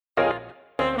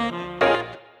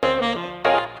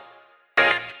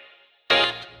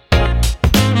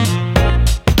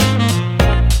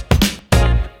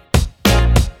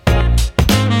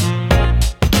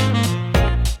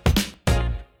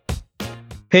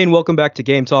Hey, and welcome back to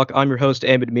Game Talk. I'm your host,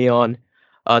 Ahmed Mion.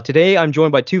 Today, I'm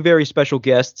joined by two very special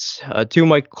guests, two of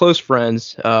my close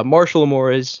friends, Marshall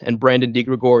Amores and Brandon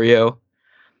DiGregorio.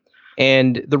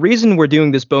 And the reason we're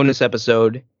doing this bonus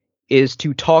episode is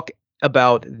to talk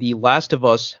about The Last of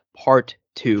Us Part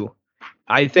 2.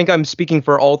 I think I'm speaking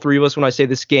for all three of us when I say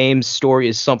this game's story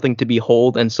is something to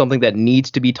behold and something that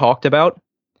needs to be talked about.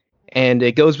 And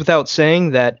it goes without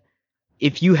saying that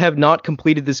if you have not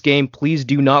completed this game, please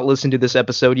do not listen to this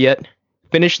episode yet.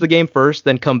 Finish the game first,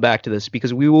 then come back to this,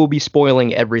 because we will be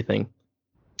spoiling everything.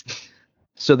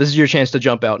 So this is your chance to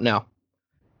jump out now.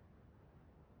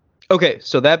 Okay,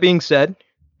 so that being said,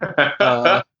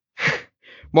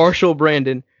 Marshall,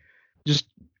 Brandon, just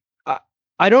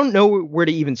I don't know where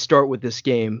to even start with this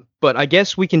game, but I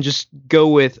guess we can just go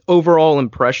with overall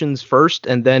impressions first,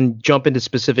 and then jump into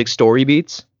specific story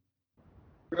beats.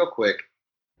 Real quick.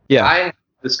 Yeah. I had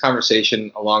this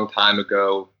conversation a long time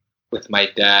ago with my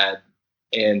dad,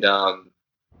 and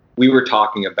we were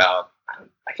talking about,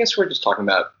 I guess we're just talking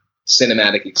about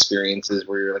cinematic experiences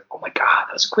where you're like, oh my God,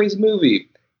 that was a crazy movie.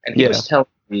 And he was telling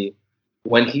me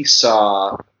when he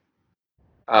saw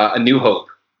A New Hope,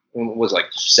 when it was like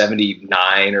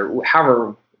 79 or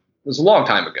however, it was a long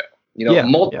time ago,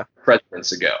 multiple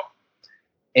presidents ago.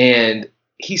 And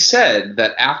he said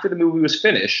that after the movie was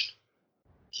finished,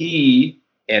 he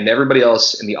and everybody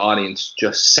else in the audience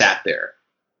just sat there,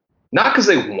 not because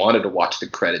they wanted to watch the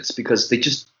credits, because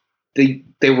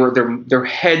their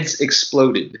heads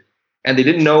exploded and they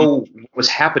didn't know what was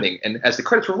happening. And as the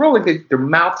credits were rolling, their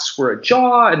mouths were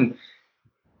ajar, and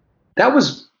that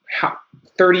was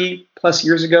 30 plus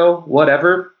years ago,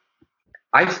 whatever.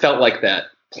 I felt like that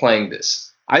playing this.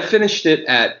 I finished it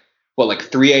at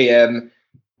 3 a.m.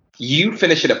 You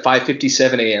finished it at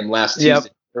 5:57 a.m. last Tuesday.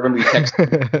 I remember you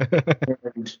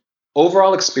texted me.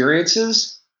 Overall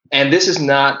experiences, and this is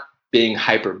not being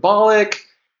hyperbolic.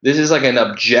 This is like an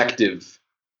objective,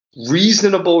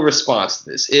 reasonable response to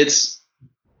this. It's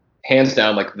hands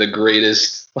down like the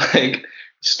greatest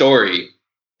story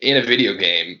in a video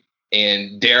game,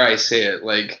 and dare I say it,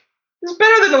 it's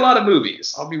better than a lot of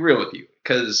movies. I'll be real with you,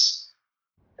 because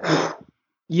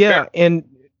and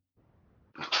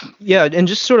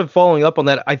just sort of following up on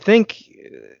that, I think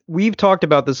we've talked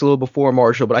about this a little before,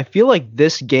 Marshall, but I feel like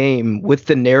this game, with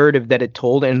the narrative that it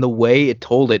told and the way it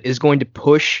told it, is going to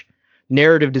push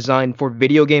narrative design for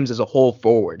video games as a whole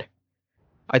forward.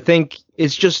 I think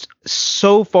it's just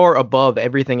so far above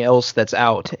everything else that's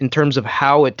out in terms of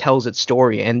how it tells its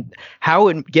story and how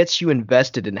it gets you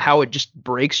invested and how it just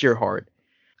breaks your heart.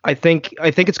 I think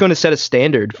it's going to set a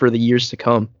standard for the years to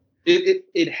come.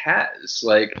 It has.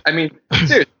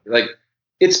 Seriously,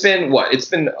 it's been It's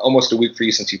been almost a week for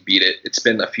you since you beat it. It's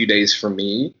been a few days for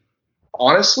me.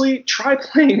 Honestly, try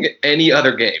playing any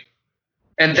other game.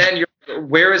 And then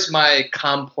where is my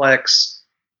complex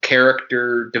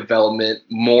character development,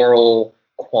 moral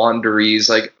quandaries?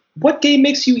 What game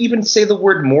makes you even say the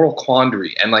word moral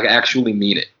quandary and actually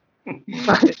mean it?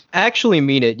 Actually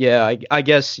mean it, yeah. I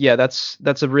guess, yeah, that's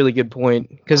a really good point.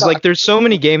 Because there's so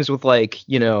many games with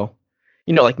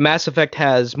Mass Effect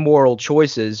has moral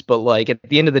choices, but at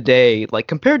the end of the day,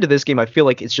 compared to this game, I feel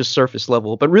like it's just surface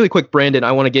level. But really quick, Brandon,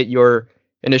 I want to get your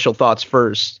initial thoughts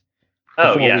first.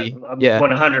 Oh yeah, I'm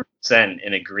 100%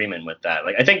 in agreement with that.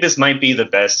 I think this might be the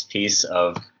best piece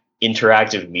of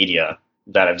interactive media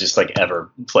that I've just ever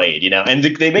played, and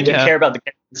they make you care about the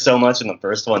characters so much in the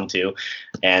first one too,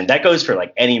 and that goes for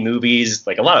any movies,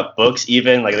 a lot of books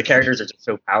even. The characters are just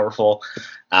so powerful,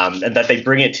 and that they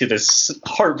bring it to this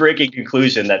heartbreaking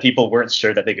conclusion that people weren't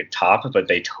sure that they could top, but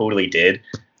they totally did.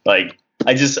 I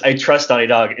trust Naughty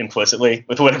Dog implicitly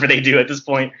with whatever they do at this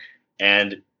point,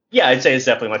 and yeah, I'd say it's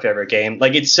definitely my favorite game.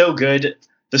 It's so good,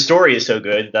 the story is so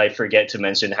good that I forget to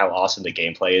mention how awesome the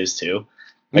gameplay is too.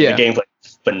 The gameplay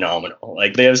is phenomenal.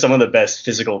 They have some of the best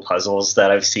physical puzzles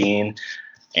that I've seen,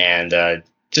 and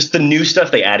just the new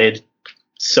stuff they added,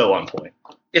 so on point.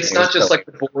 It's not just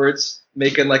the boards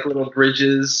making little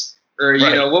bridges, or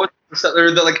what was or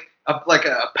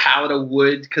a pallet of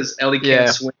wood because Ellie can't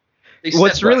swim.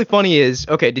 What's really funny is,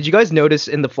 did you guys notice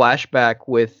in the flashback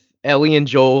with Ellie and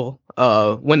Joel,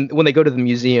 when they go to the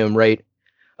museum, right?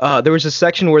 There was a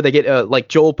section where they get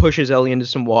Joel pushes Ellie into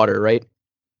some water, right?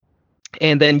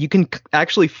 And then you can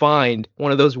actually find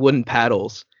one of those wooden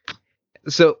paddles.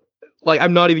 So,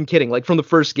 I'm not even kidding. From the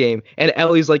first game, and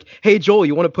Ellie's like, "Hey, Joel,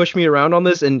 you want to push me around on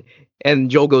this?" And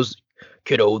Joel goes,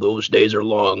 "Kiddo, those days are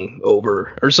long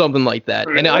over," or something like that.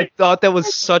 Really? And I thought that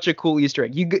was such a cool Easter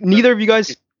egg. Neither of you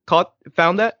guys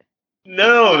found that?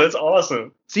 No, that's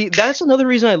awesome. See, that's another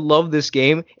reason I love this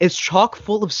game. It's chock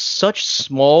full of such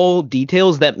small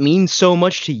details that mean so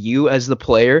much to you as the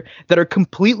player that are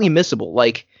completely missable.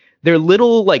 Like, they're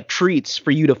little, like, treats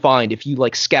for you to find if you,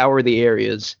 like, scour the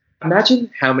areas. Imagine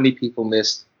how many people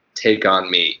missed Take On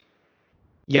Me.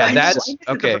 Yeah, that's...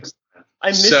 Okay. I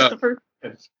missed it the first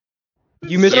time.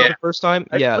 You missed it the first time?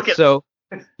 Yeah, so...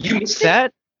 You missed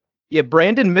that? Yeah,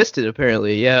 Brandon missed it,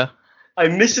 apparently, yeah. I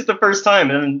missed it the first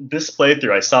time, and then this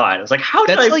playthrough I saw it. I was like, how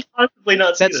did I possibly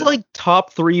not see this? That's like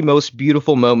top 3 most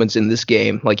beautiful moments in this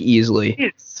game, like easily.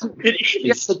 It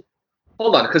is.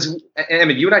 Hold on, because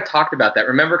Emmett, you and I talked about that.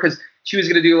 Remember, because she was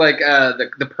gonna do like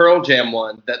the Pearl Jam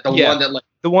one, the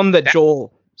one that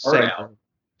Joel sang.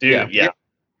 Dude, yeah.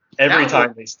 Every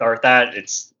time they start that,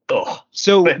 it's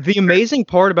So the amazing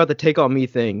part about the Take On Me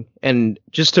thing, and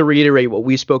just to reiterate what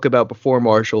we spoke about before,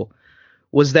 Marshall,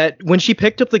 was that when she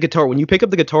picked up the guitar, when you pick up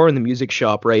the guitar in the music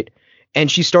shop, right,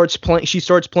 and she starts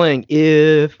playing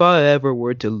If I Ever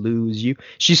Were to Lose You,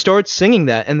 she starts singing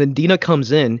that, and then Dina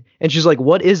comes in, and she's like,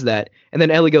 what is that? And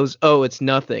then Ellie goes, oh, it's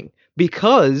nothing.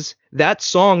 Because that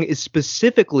song is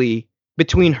specifically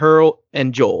between her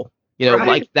and Joel. You know,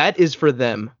 like, that is for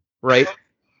them, right?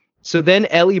 So then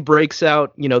Ellie breaks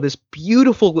out, you know, this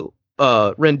beautiful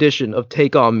rendition of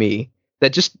Take On Me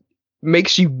that just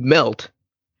makes you melt.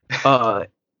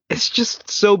 It's just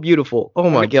so beautiful. Oh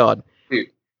my god. Dude.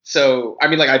 So I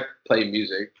mean, like, I play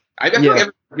music. I feel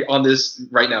like everybody on this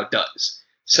right now does.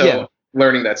 So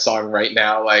learning that song right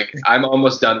now, like, I'm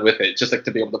almost done with it. Just like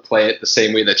to be able to play it the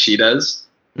same way that she does.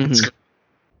 Mm-hmm. It's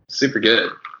super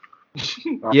good.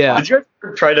 Yeah. Did you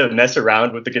ever try to mess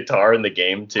around with the guitar in the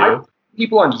game too?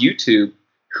 People on YouTube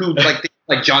who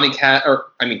like Johnny Cat, or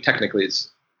I mean, technically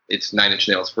it's Nine Inch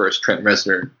Nails first, Trent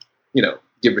Reznor, you know,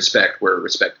 give respect where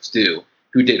respect is due,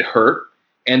 who did Hurt.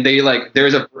 And they like,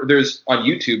 there's on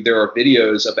YouTube, there are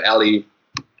videos of Ellie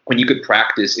when you could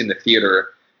practice in the theater,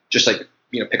 just like,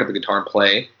 you know, pick up the guitar and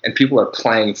play, and people are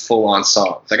playing full on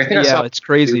songs. Like, I think I saw it's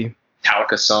crazy.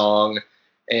 Metallica song,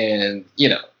 and you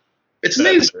know, it's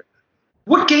amazing.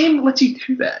 What game lets you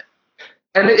do that?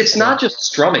 And it's not just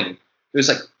strumming. There's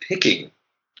like picking,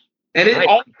 and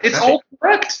it's all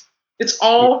correct. It's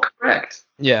all correct.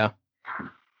 Yeah.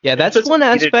 Yeah, that's one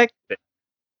aspect.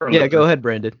 Yeah, go ahead,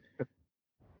 Brandon.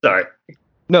 Sorry.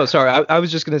 No, sorry. I was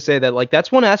just gonna say that, like,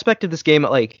 that's one aspect of this game.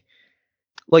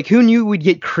 Like who knew we'd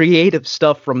get creative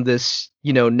stuff from this,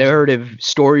 you know, narrative,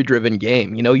 story-driven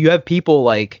game? You know, you have people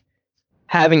like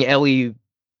having Ellie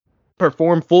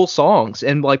perform full songs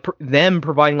and like them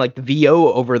providing like the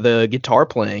VO over the guitar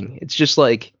playing. It's just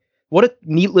like, what a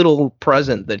neat little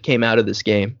present that came out of this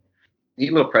game.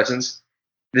 Neat little presents.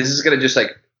 This is gonna just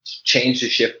like change the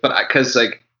shift, but because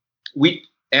like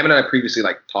Am and I previously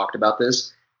like talked about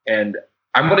this, and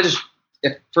I'm gonna just,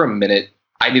 if for a minute,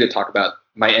 I need to talk about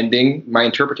my ending. My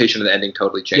interpretation of the ending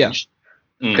totally changed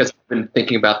because I've been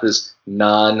thinking about this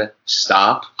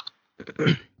non-stop.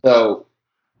 So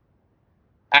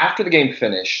after the game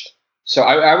finished, so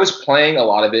I was playing a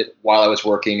lot of it while I was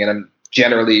working, and I'm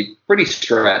generally pretty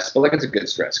stressed, but like, it's a good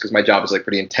stress because my job is like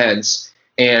pretty intense.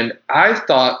 And I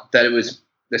thought that it was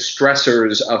the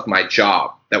stressors of my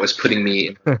job that was putting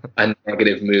me in a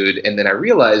negative mood. And then I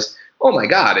realized, oh my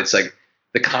God, it's like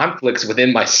the conflicts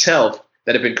within myself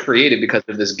that have been created because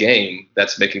of this game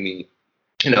that's making me,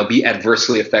 you know, be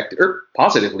adversely affected, or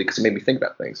positively, because it made me think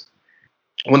about things.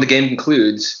 When the game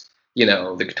concludes, you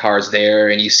know, the guitar's there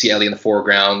and you see Ellie in the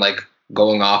foreground, like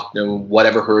going off, you know,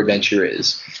 whatever her adventure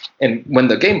is. And when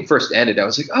the game first ended, I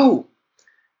was like, oh,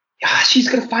 yeah, she's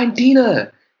going to find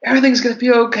Dina. Everything's going to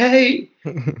be okay.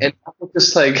 And I was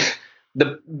just like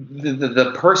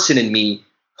the person in me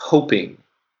hoping,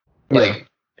 like,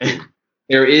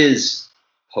 there is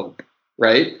hope,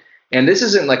 right? And this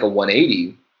isn't like a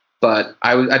 180, but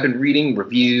I've been reading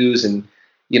reviews and,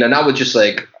 you know, not with just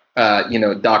like, you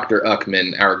know, Dr.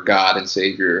 Uckman, our God and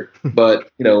Savior, but,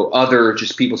 you know, other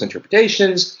just people's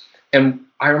interpretations. And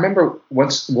I remember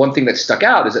one thing that stuck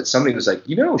out is that somebody was like,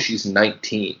 you know, she's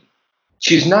 19.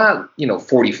 She's not, you know,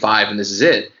 45 and this is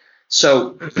it.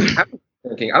 So I'm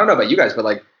thinking, I don't know about you guys, but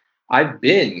like, I've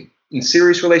been in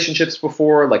serious relationships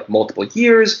before, like multiple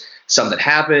years, some that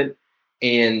haven't.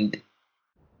 And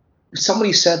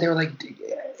somebody said, they were like,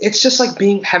 it's just like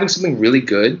having something really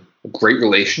good, a great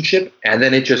relationship, and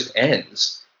then it just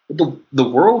ends. The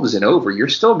world isn't over. You're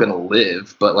still going to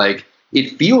live, but like,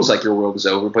 it feels like your world is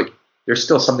over, but there's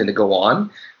still something to go on.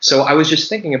 So I was just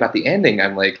thinking about the ending.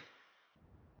 I'm like,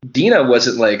 Dina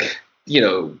wasn't like, you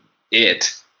know,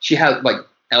 it. She had like,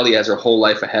 Ellie has her whole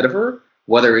life ahead of her,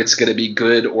 whether it's going to be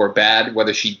good or bad,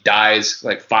 whether she dies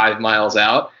like 5 miles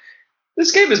out.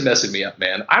 This game is messing me up,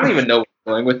 man. I don't even know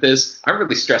where I'm going with this. I'm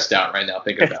really stressed out right now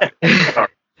thinking about it.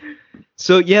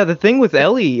 So yeah, the thing with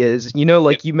Ellie is,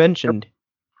 like you mentioned,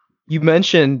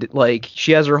 like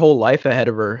she has her whole life ahead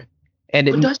of her,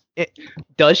 and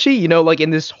does she? Like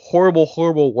in this horrible,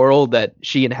 horrible world that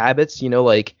she inhabits,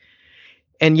 like,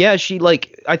 and yeah, she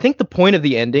like I think the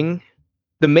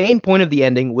main point of the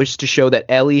ending was to show that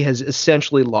Ellie has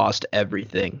essentially lost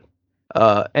everything,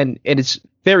 and it's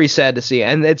very sad to see,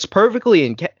 and it's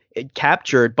perfectly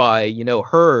captured by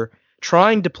her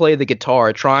trying to play the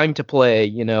guitar, trying to play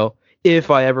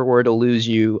if I ever were to lose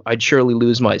you, I'd surely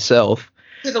lose myself.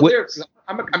 The lyrics,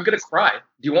 I'm gonna cry.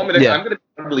 Do you want me to? Yeah. I'm gonna be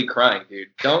probably crying, dude.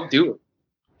 Don't do it.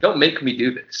 Don't make me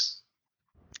do this.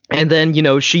 And then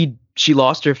she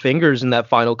lost her fingers in that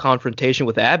final confrontation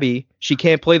with Abby. She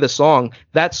can't play the song.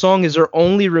 That song is her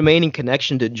only remaining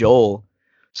connection to Joel.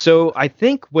 So I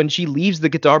think when she leaves the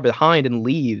guitar behind and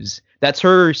leaves, that's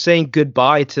her saying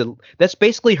goodbye to. That's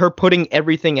basically her putting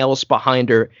everything else behind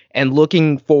her and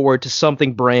looking forward to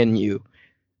something brand new.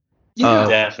 Yeah,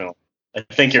 definitely. I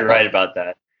think you're right about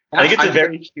that. I think it's a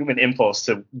very human impulse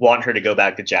to want her to go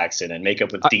back to Jackson and make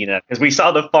up with Dina, because we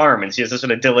saw the farm and she has such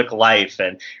an idyllic life,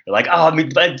 and we're like, I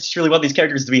just really want these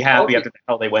characters to be happy after the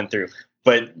hell they went through.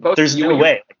 But there's no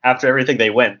way, after everything they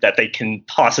went, that they can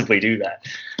possibly do that.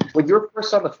 When you were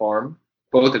first on the farm,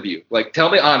 both of you, like, tell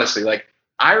me honestly, like,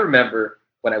 I remember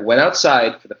when I went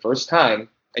outside for the first time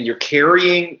and you're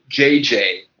carrying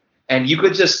JJ and you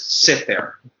could just sit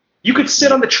there. You could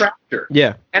sit on the tractor.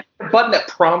 Yeah. And the button that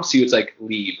prompts you is like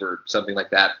leave or something like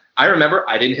that. I remember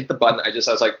I didn't hit the button. I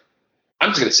was like, I'm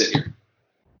just going to sit here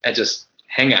and just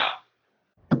hang out.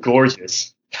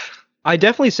 Gorgeous. I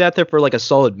definitely sat there for like a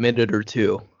solid minute or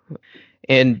two.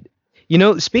 And,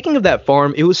 speaking of that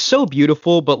farm, it was so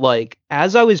beautiful. But like,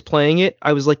 as I was playing it,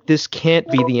 I was like, this can't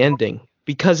be the ending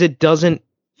because it doesn't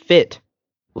fit.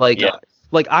 Like,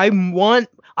 like I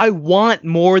want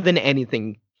more than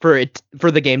anything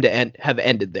for the game to have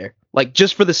ended there, like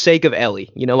just for the sake of Ellie,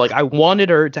 like I wanted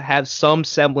her to have some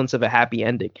semblance of a happy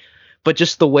ending, but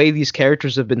just the way these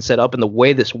characters have been set up and the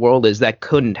way this world is, that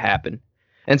couldn't happen.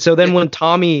 And so then when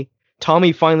Tommy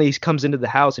finally comes into the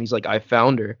house and he's like, I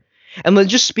found her. And then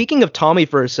just speaking of Tommy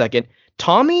for a second,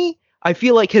 Tommy, I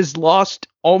feel like has lost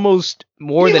almost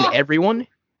more than everyone.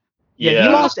 Yeah, he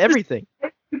lost everything.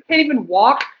 You can't even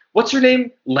walk. What's her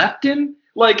name? Left him?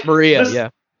 Like Maria, yeah.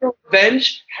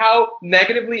 Revenge, how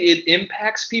negatively it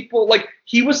impacts people. Like,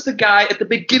 he was the guy at the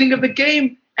beginning of the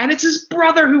game, and it's his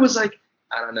brother who was like,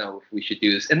 I don't know if we should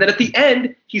do this. And then at the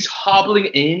end, he's hobbling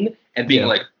in and being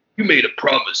like, you made a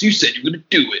promise. You said you were going to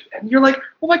do it. And you're like,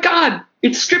 oh my God,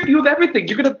 it stripped you of everything.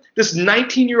 This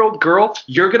 19-year-old girl,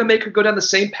 you're going to make her go down the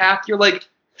same path. You're like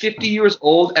 50 years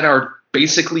old and are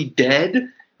basically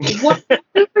dead. What are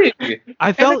you doing?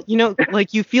 I felt,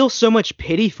 like you feel so much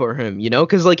pity for him,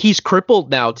 because like he's crippled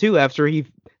now too after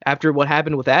what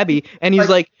happened with Abby, and he's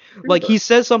like he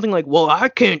says something like, "Well, I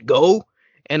can't go,"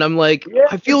 and I'm like,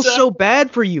 I feel so bad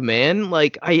for you, man.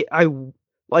 Like I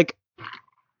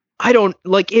don't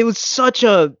like. It was such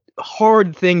a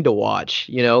hard thing to watch,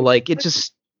 like it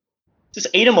just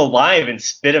ate him alive and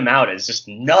spit him out as just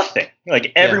nothing.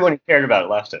 Like everyone who cared about it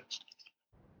left it.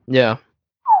 Yeah.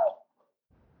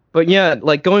 But yeah,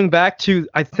 like going back to,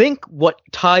 I think what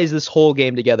ties this whole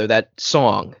game together, that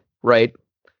song, right?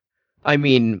 I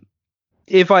mean,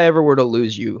 if I ever were to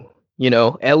lose you,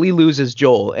 Ellie loses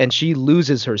Joel and she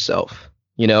loses herself,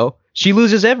 she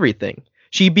loses everything.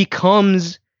 She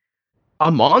becomes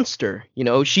a monster,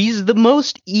 she's the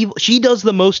most evil. She does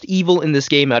the most evil in this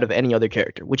game out of any other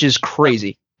character, which is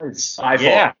crazy.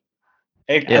 Yeah.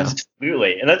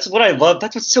 Absolutely. And that's what I love.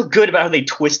 That's what's so good about how they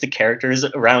twist the characters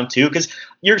around too, because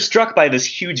you're struck by this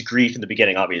huge grief in the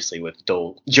beginning, obviously, with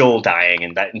Joel dying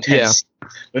and that intense. Yeah.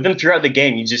 But then throughout the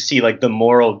game, you just see like the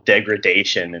moral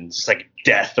degradation and just like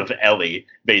death of Ellie,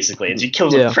 basically. And she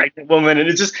kills a pregnant woman, and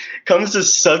it just comes to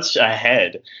such a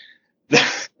head.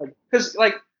 Because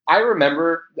like I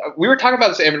remember we were talking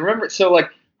about this, and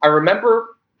I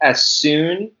remember as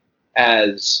soon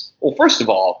as, well, first of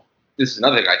all, this is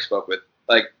another thing I spoke with.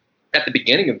 Like, at the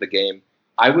beginning of the game,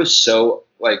 I was so,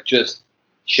 like, just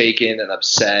shaken and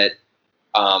upset.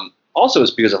 Also,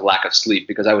 it's because of lack of sleep,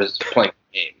 because I was playing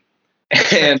the game.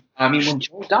 And, I mean, when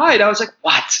Joel died, I was like,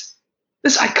 what?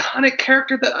 This iconic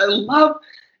character that I love?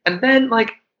 And then,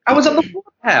 like, I was on the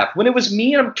warpath. When it was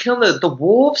me and I'm killing the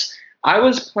wolves, I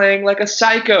was playing like a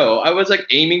psycho. I was, like,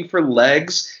 aiming for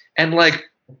legs and, like,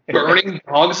 burning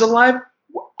dogs alive.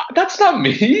 That's not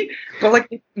me. But, like,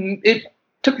 it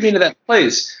took me into that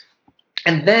place.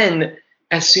 And then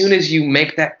as soon as you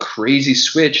make that crazy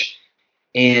switch,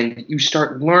 and you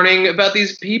start learning about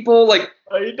these people. Like,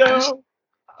 I know.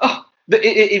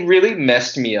 It really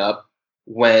messed me up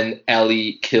when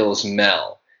Ellie kills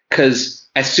Mel, because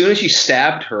as soon as she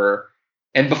stabbed her,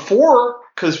 and before,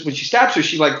 because when she stabs her,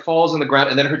 she like falls on the ground,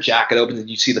 and then her jacket opens and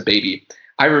you see the baby.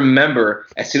 I remember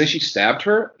as soon as she stabbed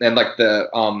her, and like the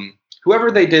whoever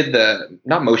they did the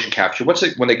not motion capture, what's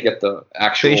it when they get the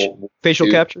actual facial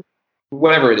capture,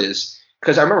 whatever it is.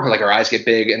 Because I remember her eyes get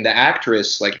big, and the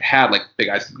actress like had like big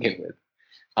eyes to begin with,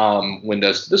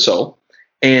 windows to the soul.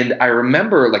 And I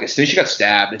remember like as soon as she got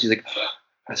stabbed, and she's like,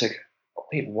 I was like,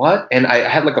 wait, what? And I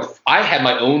had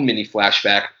my own mini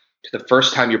flashback to the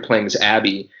first time you're playing as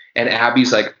Abby, and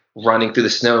Abby's like running through the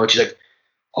snow, and she's like,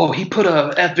 oh, he put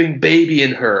a effing baby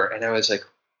in her, and I was like,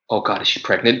 oh god, is she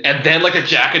pregnant? And then like a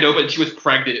jacket opened, and she was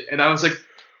pregnant, and I was like,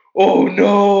 oh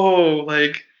no,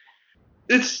 like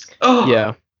it's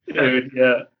yeah, dude,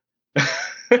 yeah.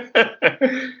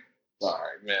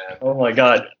 Sorry, man. Oh my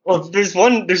god. Well, there's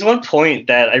one point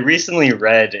that I recently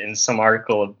read in some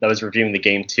article that was reviewing the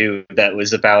game too, that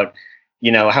was about,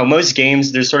 how most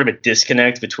games there's sort of a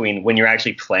disconnect between when you're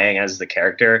actually playing as the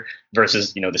character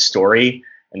versus, the story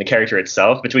and the character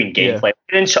itself, between gameplay.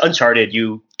 Yeah. In Uncharted,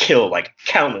 you kill like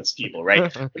countless people,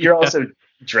 right? But you're also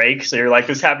Drake, so you're like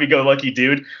this happy-go-lucky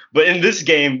dude. But in this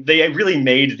game, they really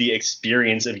made the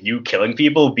experience of you killing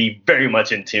people be very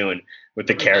much in tune with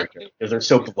the character, because they're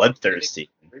so bloodthirsty.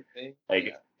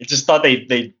 Like, I just thought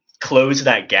they closed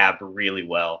that gap really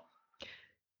well.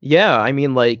 Yeah, I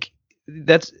mean, like,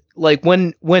 that's like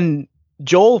when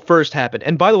Joel first happened.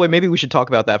 And by the way, maybe we should talk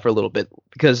about that for a little bit,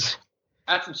 because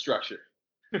add some structure.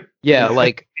 Yeah,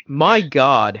 like, my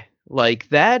god, like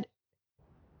that.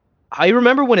 I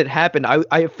remember when it happened,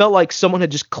 I felt like someone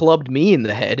had just clubbed me in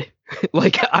the head.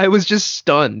 Like, I was just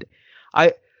stunned.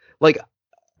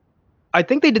 I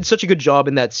think they did such a good job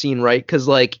in that scene, right? Because,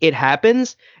 like, it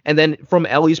happens, and then from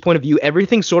Ellie's point of view,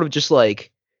 everything sort of just,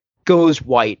 like, goes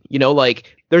white.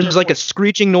 Like, there's, like, a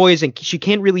screeching noise, and she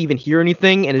can't really even hear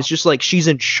anything, and it's just, like, she's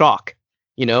in shock,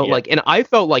 Yeah. Like, and I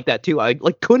felt like that, too. I,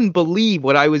 like, couldn't believe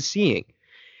what I was seeing.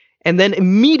 And then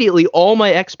immediately, all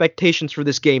my expectations for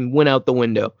this game went out the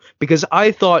window, because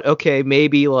I thought, okay,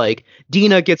 maybe, like,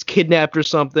 Dina gets kidnapped or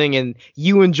something, and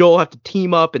you and Joel have to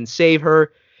team up and save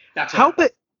her. That's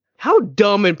How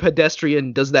dumb and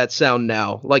pedestrian does that sound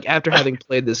now, like, after having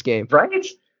played this game? Right?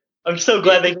 I'm so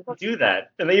glad they didn't do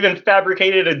that. And they even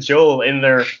fabricated a Joel in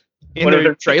their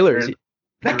trailers.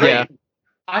 Yeah.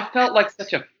 I felt like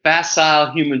such a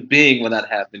facile human being when that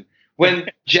happened.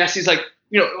 When Jesse's like,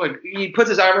 like, he puts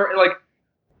his arm around, like,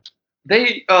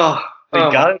 they got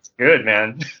it good,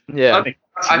 man. Yeah.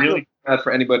 I really feel bad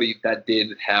for anybody that did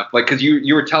have, like, because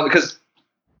you were telling me, because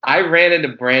I ran into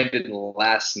Brandon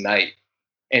last night,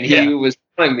 and he was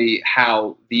telling me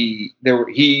how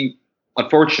he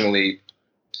unfortunately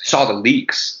saw the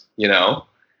leaks, and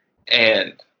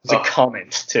it was a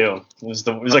comment too.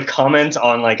 It was a comment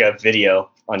on like a video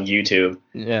on YouTube.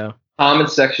 Yeah. Comment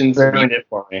sections ruined it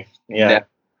for me. Yeah.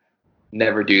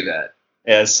 Never do that.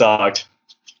 Yeah, it sucked.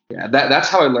 Yeah, that's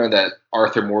how I learned that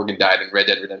Arthur Morgan died in Red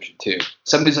Dead Redemption 2.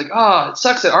 Somebody's like, "Oh, it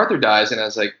sucks that Arthur dies," and I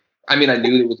was like, I mean, I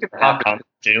knew it was going to happen.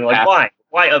 Dude, like, why?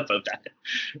 Why upvote that?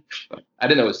 I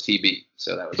didn't know it was TB,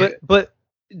 so that was good. But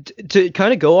to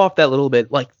kind of go off that little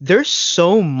bit, like, there's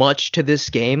so much to this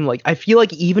game. Like, I feel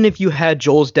like even if you had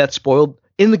Joel's death spoiled,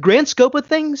 in the grand scope of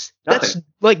things, that's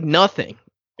like nothing.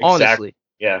 Honestly. Exactly.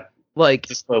 Yeah.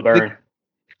 Like, it's a slow burn.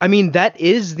 I mean, that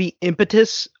is the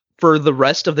impetus for the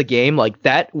rest of the game. Like,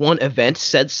 that one event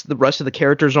sets the rest of the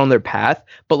characters on their path,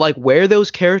 but like where those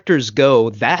characters go,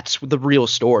 that's the real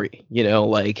story,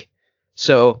 like,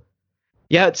 so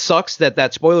yeah, it sucks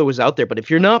that spoiler was out there, but if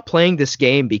you're not playing this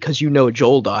game because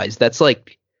Joel dies, that's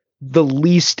like the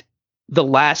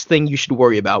last thing you should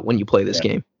worry about when you play this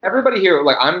game. Everybody here,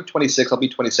 like, I'm 26, I'll be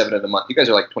 27 in a month. You guys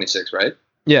are like 26, right?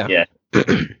 Yeah. Yeah.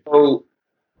 So,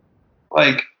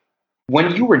 like,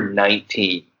 when you were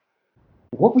 19,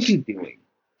 what were you doing?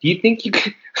 Do you think you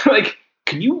could, like,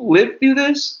 can you live through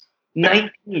this?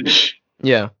 19.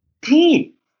 Yeah.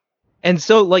 19. And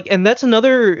so, like, and that's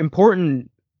another important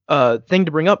thing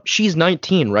to bring up. She's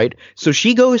 19, right? So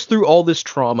she goes through all this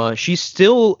trauma. She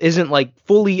still isn't, like,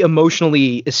 fully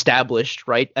emotionally established,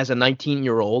 right, as a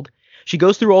 19-year-old. She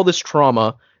goes through all this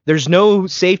trauma. There's no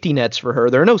safety nets for her.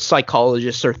 There are no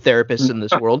psychologists or therapists in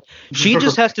this world. She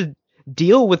just has to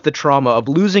deal with the trauma of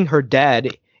losing her dad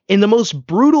in the most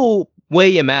brutal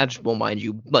way imaginable, mind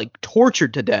you, like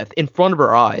tortured to death in front of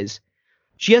her eyes.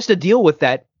 She has to deal with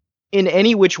that in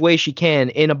any which way she can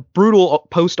in a brutal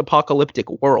post-apocalyptic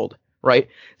world. right?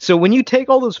 So when you take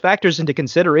all those factors into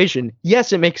consideration,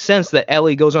 yes, it makes sense that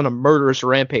Ellie goes on a murderous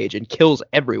rampage and kills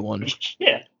everyone.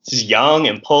 Yeah. She's young,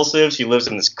 impulsive. She lives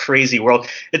in this crazy world.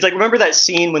 It's like, remember that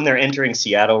scene when they're entering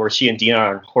Seattle where she and Dina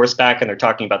are on horseback and they're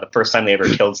talking about the first time they ever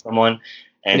killed someone?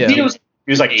 And he was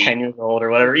like 10 years old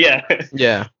or whatever. Yeah.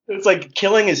 Yeah. It's like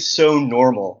killing is so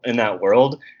normal in that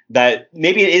world that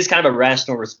maybe it is kind of a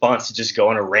rational response to just go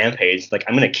on a rampage. Like,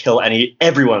 I'm going to kill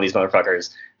every one of these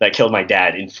motherfuckers that killed my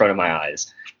dad in front of my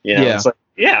eyes. You know, It's like,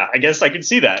 yeah, I guess I can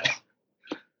see that.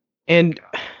 And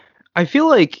I feel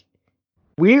like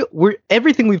we're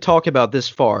everything we've talked about this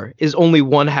far is only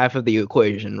one half of the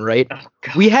equation, right? Oh,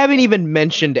 we haven't even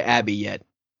mentioned Abby yet.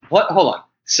 What? Hold on.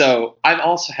 So I've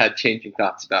also had changing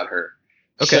thoughts about her.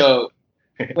 Okay. So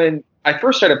when I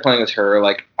first started playing with her,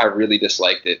 like, I really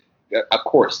disliked it. Of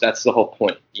course, that's the whole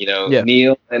point, you know. Yeah.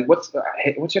 Neil and what's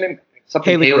your name?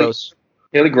 Something Haley Gross.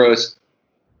 Haley Gross.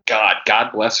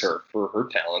 God bless her for her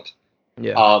talent.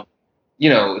 Yeah. You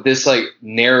know, this like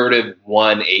narrative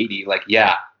 180, like,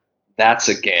 yeah, that's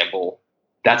a gamble.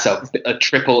 That's a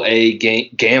AAA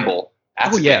gamble.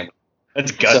 That's a gamble.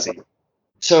 That's gutsy.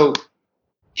 So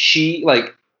she,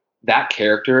 like, that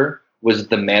character was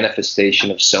the manifestation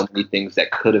of so many things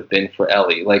that could have been for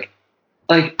Ellie. Like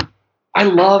I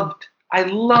loved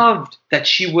that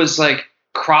she was like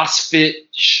CrossFit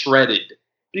shredded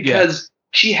because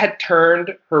she had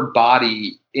turned her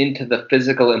body into the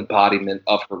physical embodiment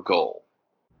of her goal.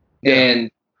 Yeah.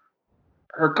 And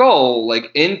her goal, like,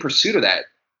 in pursuit of that,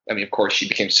 I mean, of course, she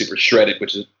became super shredded,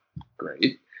 which is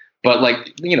great. But,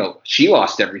 like, you know, she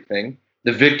lost everything.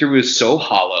 The victory was so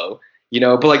hollow, you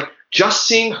know, but, like, just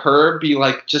seeing her be,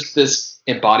 like, just this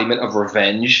embodiment of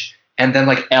revenge, and then,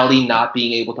 like, Ellie not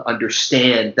being able to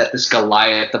understand that this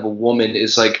Goliath of a woman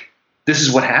is, like, this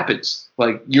is what happens.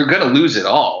 Like, you're going to lose it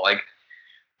all. Like,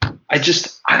 I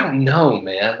don't know,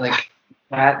 man. Like,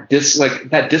 that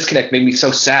disconnect made me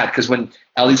so sad, because when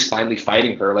Ellie's finally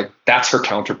fighting her, like, that's her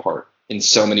counterpart in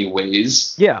so many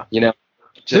ways. Yeah. You know?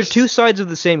 They're two sides of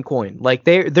the same coin. Like,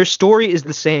 their story is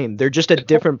the same. They're just at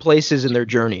different places in their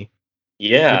journey.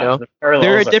 Yeah. You know?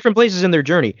 They're at different places in their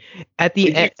journey. At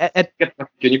the get a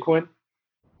Virginia coin?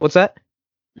 What's that?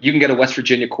 You can get a West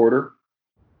Virginia quarter.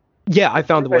 Yeah, I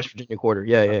found the West Virginia quarter.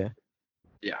 Yeah.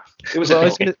 It was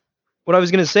what I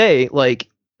was gonna say, like,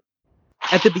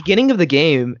 at the beginning of the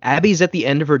game, Abby's at the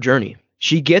end of her journey.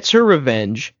 She gets her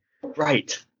revenge.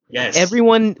 Right. Yes.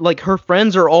 Everyone, like, her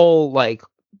friends are all like,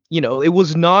 you know, it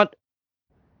was not,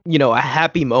 you know, a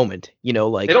happy moment, you know,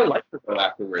 like, they don't like her though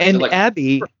afterwards. And like,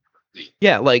 Abby,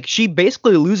 yeah, like, she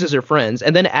basically loses her friends,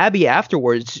 and then Abby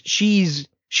afterwards, she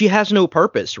has no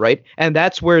purpose, right? And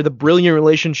that's where the brilliant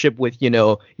relationship with, you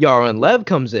know, Yara and Lev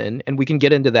comes in, and we can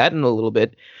get into that in a little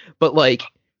bit. But, like,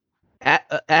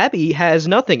 Abby has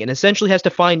nothing and essentially has to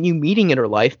find new meaning in her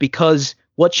life, because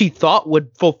what she thought would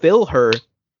fulfill her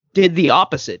did the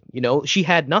opposite. You know, she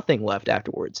had nothing left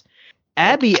afterwards.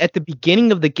 Abby at the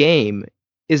beginning of the game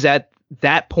is at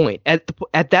that point, at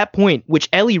that point, which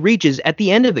Ellie reaches at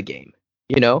the end of the game,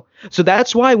 you know? So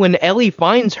that's why when Ellie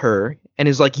finds her and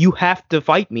is like, you have to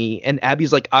fight me, and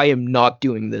Abby's like, I am not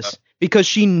doing this, because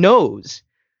she knows,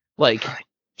 like,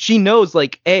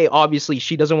 A, obviously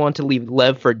she doesn't want to leave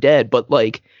Lev for dead, but,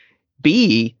 like,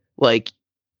 B, like,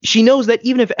 she knows that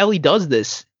even if Ellie does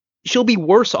this, she'll be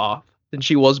worse off than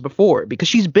she was before, because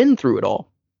she's been through it all.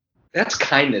 That's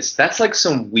kindness. That's, like,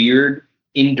 some weird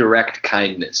indirect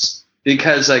kindness,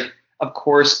 because, like, of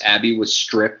course Abby was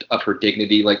stripped of her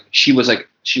dignity. Like, she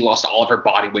lost all of her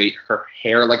body weight, her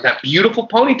hair, like that beautiful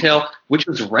ponytail, which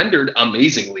was rendered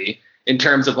amazingly in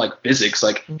terms of, like, physics,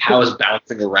 like how it's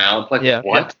bouncing around, like, what?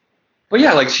 Yeah. But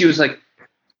yeah, like, she's like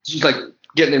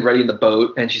getting it ready in the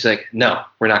boat, and she's like, no,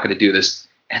 we're not going to do this.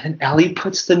 And then Ellie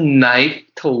puts the knife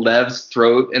to Lev's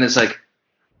throat, and it's like,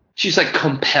 she's like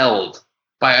compelled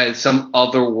by some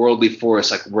otherworldly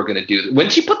force, like, we're going to do this. When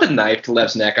she put the knife to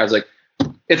Lev's neck, I was like,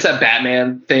 it's that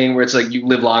Batman thing where it's like, you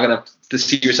live long enough to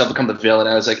see yourself become the villain.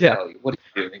 I was like, yeah. Ellie, what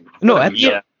are you doing? No, at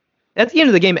the end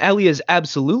of the game, Ellie is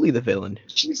absolutely the villain.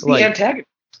 She's the antagonist.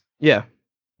 Yeah.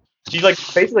 She, like,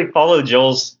 basically followed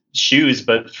Joel's shoes,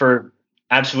 but for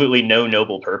absolutely no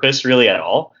noble purpose, really, at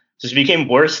all. So she became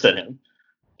worse than him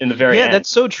in the very end. Yeah, that's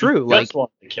so true. Like,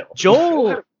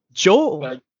 Joel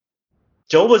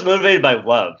was motivated by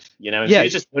love, you know, and she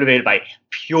was just motivated by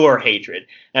pure hatred.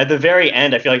 And at the very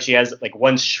end, I feel like she has, like,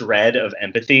 one shred of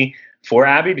empathy for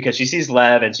Abby, because she sees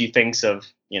Lev and she thinks of,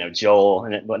 you know, Joel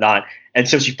and whatnot. And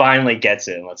so she finally gets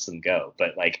it and lets them go.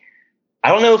 But, like, I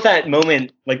don't know if that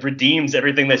moment, like, redeems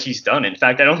everything that she's done. In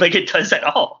fact, I don't think it does at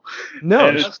all.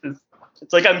 No.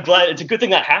 It's like, I'm glad, it's a good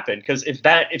thing that happened, because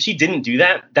if she didn't do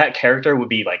that, that character would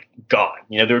be like gone.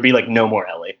 You know, there would be like no more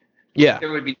Ellie. Yeah.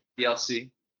 There would be DLC.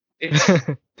 It's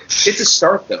a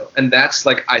start though, and that's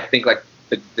like, I think, like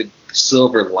the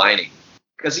silver lining,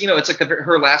 because, you know, it's like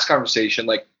her last conversation.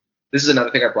 Like, this is another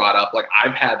thing I brought up. Like,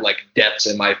 I've had like deaths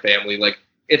in my family. Like,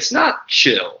 it's not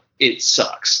chill. It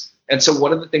sucks. And so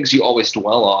one of the things you always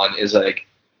dwell on is like,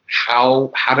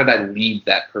 how did I leave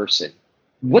that person?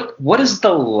 What is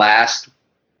the last,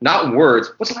 not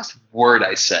words, what's the last word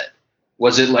I said?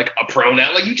 Was it like a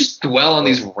pronoun? Like, you just dwell on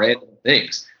these random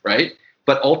things, right?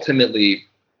 But ultimately,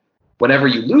 whenever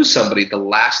you lose somebody, the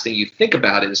last thing you think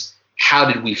about is, how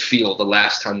did we feel the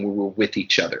last time we were with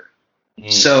each other?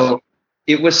 So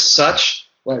it was such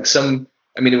like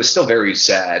it was still very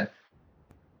sad.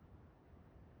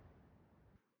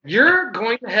 You're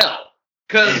going to hell.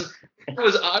 Because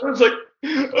I was like,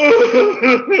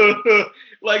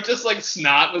 like, just like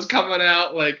snot was coming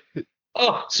out. Like,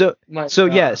 oh. So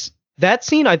yes. That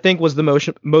scene, I think, was the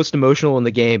most emotional in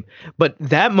the game. But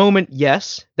that moment,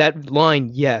 yes. That line,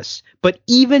 yes. But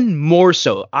even more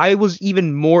so, I was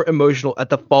even more emotional at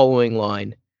the following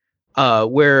line,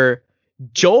 where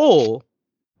Joel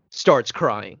starts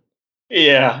crying.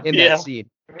 Yeah. In that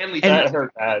scene. That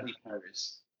hurt bad.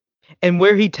 And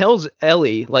where he tells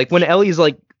Ellie, like, when Ellie's,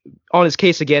 like, on his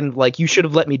case again, like, you should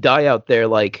have let me die out there,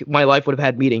 like, my life would have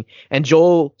had meaning. And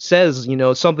Joel says, you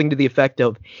know, something to the effect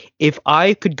of, if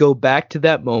I could go back to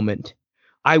that moment,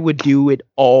 I would do it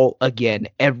all again,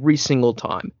 every single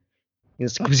time.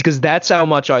 Because that's how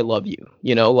much I love you,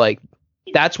 you know, like,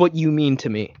 that's what you mean to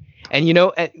me. And, you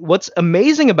know, what's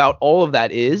amazing about all of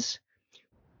that is,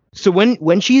 so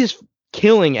when she's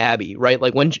killing Abby, right,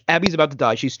 like, when Abby's about to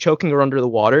die, she's choking her under the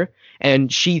water,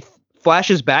 and she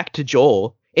flashes back to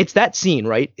Joel. It's that scene,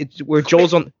 right? It's where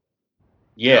Joel's on.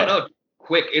 Yeah. No,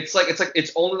 quick. It's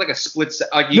only like a split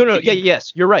second. Like,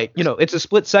 yes, you're right. You know, it's a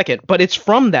split second, but it's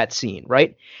from that scene,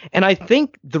 right? And I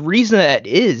think the reason that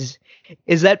is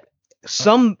that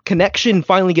some connection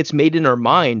finally gets made in her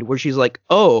mind where she's like,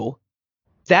 oh,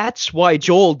 that's why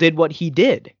Joel did what he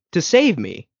did to save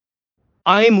me.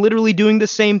 I'm literally doing the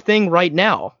same thing right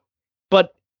now,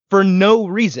 but for no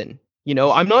reason. You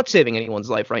know, I'm not saving anyone's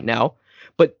life right now,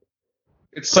 but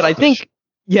I think,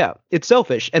 yeah, it's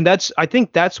selfish. And I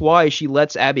think that's why she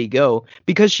lets Abby go,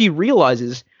 because she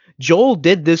realizes Joel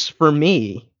did this for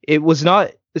me. It was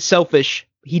not selfish.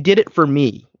 He did it for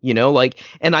me, you know, like,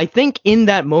 and I think in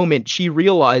that moment she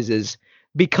realizes,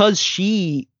 because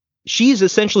she's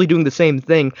essentially doing the same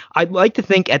thing. I'd like to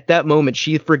think at that moment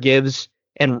she forgives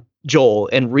Joel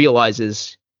and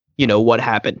realizes, you know, what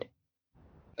happened.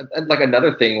 And like,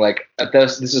 another thing, like,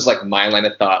 this is like my line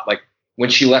of thought, like, when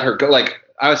she let her go, like,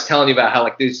 I was telling you about how,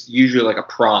 like, there's usually like a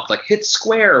prompt, like, hit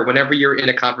square whenever you're in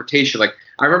a confrontation. Like,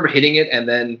 I remember hitting it, and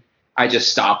then I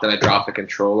just stopped and I dropped the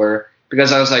controller,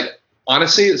 because I was like,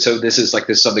 honestly, so this is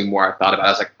something more I thought about.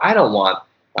 I was like, I don't want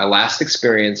my last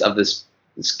experience of this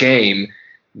game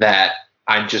that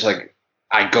I'm just like,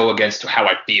 I go against how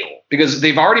I feel, because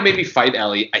they've already made me fight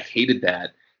Ellie. I hated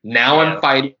that. Now I'm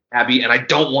fighting Abby, and I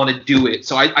don't want to do it.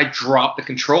 So I dropped the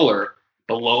controller,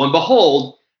 but lo and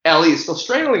behold, Ellie is still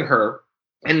strangling her.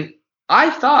 And I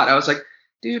was like,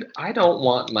 dude, I don't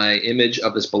want my image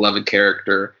of this beloved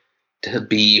character to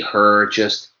be her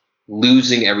just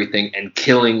losing everything and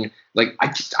killing. Like,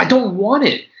 I don't want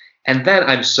it. And then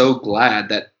I'm so glad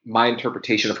that my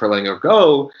interpretation of her letting her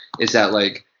go is that,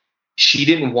 like, she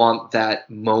didn't want that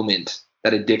moment,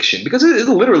 that addiction, because it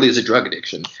literally is a drug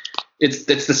addiction. It's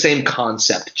the same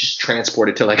concept, just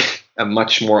transported to, like, a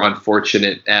much more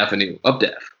unfortunate avenue of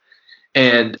death.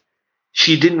 And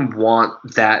she didn't want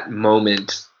that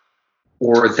moment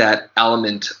or that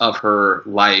element of her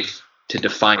life to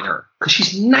define her, because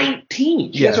she's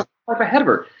 19. She has her life ahead of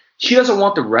her. She doesn't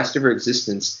want the rest of her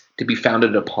existence to be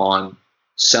founded upon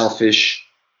selfish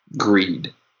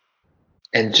greed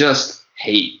and just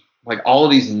hate, like, all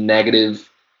of these negative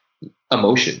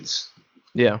emotions.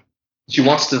 Yeah. She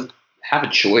wants to have a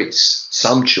choice,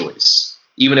 some choice,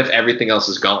 even if everything else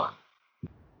is gone.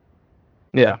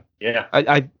 Yeah. Yeah.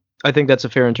 I think that's a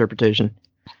fair interpretation.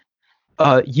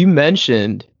 You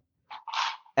mentioned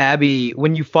Abby,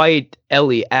 when you fight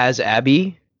Ellie as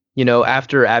Abby, you know,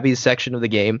 after Abby's section of the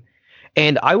game.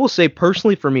 And I will say,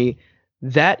 personally, for me,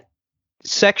 that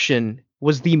section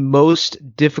was the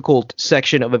most difficult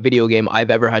section of a video game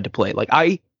I've ever had to play. Like,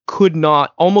 I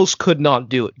almost could not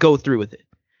go through with it.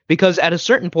 Because at a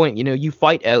certain point, you know, you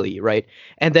fight Ellie, right?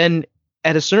 And then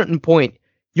at a certain point,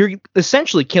 you're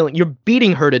essentially you're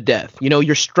beating her to death. You know,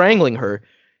 you're strangling her.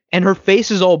 and her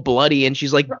face is all bloody and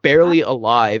she's like barely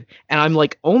alive, and I'm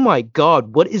like, oh my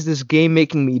god, what is this game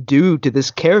making me do to this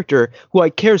character who I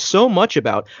care so much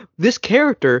about? This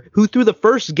character who through the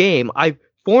first game I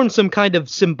formed some kind of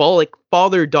symbolic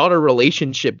father-daughter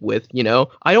relationship with, you know?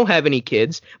 I don't have any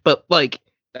kids, but like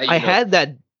I had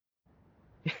that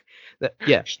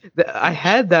I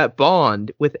had that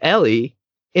bond with Ellie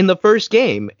in the first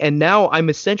game, and now I'm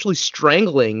essentially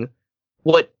strangling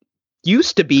what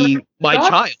used to be my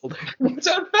child. That's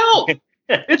how it felt.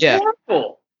 It's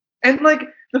horrible. And like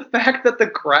the fact that the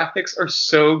graphics are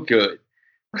so good,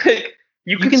 like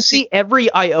you can see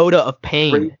every iota of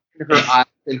pain in her eyes,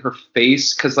 in her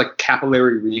face, because like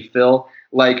capillary refill.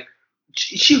 Like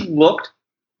she looked.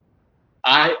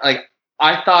 I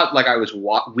thought like I was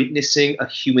witnessing a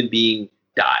human being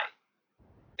die,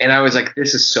 and I was like,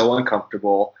 this is so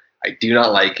uncomfortable. I do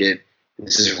not like it.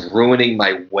 This is ruining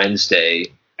my Wednesday.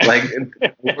 Like,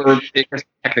 or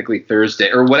technically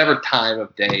Thursday or whatever time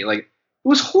of day. Like, it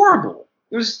was horrible.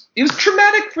 It was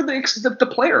traumatic for the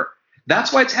player.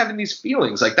 That's why it's having these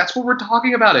feelings. Like, that's what we're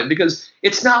talking about it, because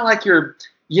it's not like you're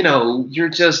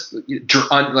just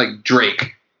like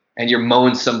Drake and you're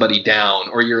mowing somebody down,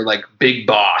 or you're like Big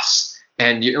Boss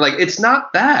and you're like, it's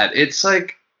not that. It's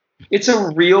like, it's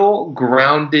a real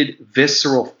grounded,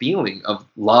 visceral feeling of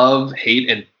love,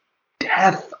 hate, and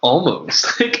death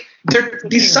almost. Like,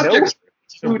 these subjects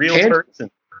are a real person.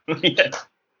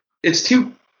 It's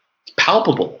too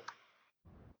palpable.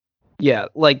 Yeah,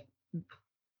 like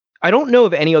I don't know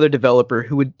of any other developer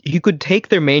who could take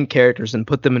their main characters and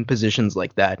put them in positions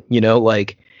like that, you know,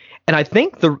 like, and I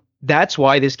think that's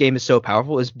why this game is so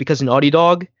powerful, is because Naughty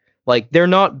Dog, like, they're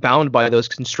not bound by those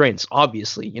constraints,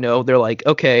 obviously, you know. They're like,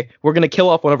 okay, we're going to kill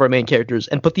off one of our main characters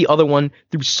and put the other one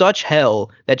through such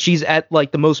hell that she's at,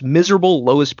 like, the most miserable,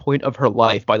 lowest point of her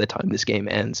life by the time this game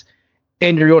ends.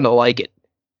 And you're going to like it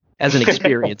as an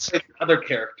experience. Other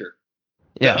character.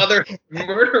 Yeah. The other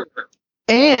murderer.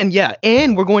 And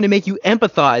we're going to make you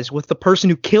empathize with the person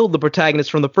who killed the protagonist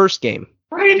from the first game.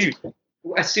 Right.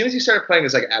 As soon as you started playing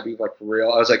as, like, Abby, like, for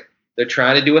real, I was like, they're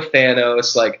trying to do a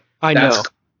Thanos, like, I know.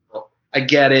 I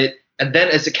get it. And then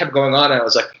as it kept going on, I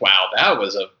was like, wow,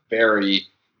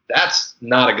 that's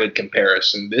not a good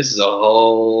comparison. This is a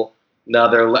whole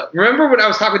nother remember when I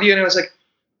was talking with you and I was like,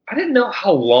 I didn't know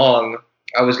how long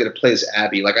I was going to play as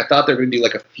Abby. Like, I thought they were going to do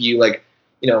like a few, like,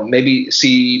 you know, maybe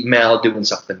see Mal doing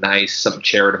something nice, something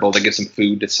charitable, to give some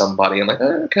food to somebody. I'm like,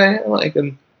 okay, I like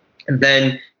him. And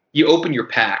then you open your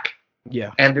pack.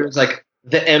 Yeah. And there's like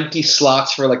the empty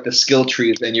slots for like the skill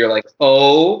trees. And you're like,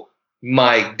 oh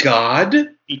my God,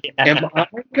 am I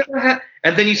gonna have?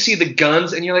 And then you see the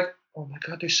guns, and you're like, oh my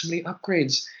God, there's so many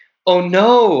upgrades. Oh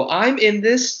no, I'm in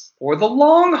this for the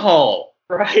long haul.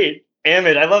 Right,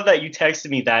 Amit, I love that you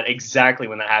texted me that exactly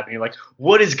when that happened. You're like,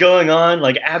 what is going on?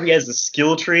 Like, Abby has a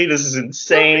skill tree. This is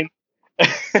insane.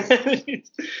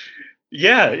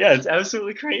 Yeah, it's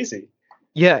absolutely crazy.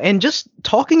 Yeah, and just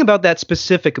talking about that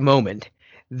specific moment.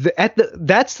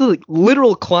 That's the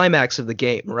literal climax of the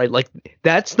game, right? Like,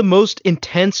 that's the most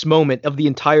intense moment of the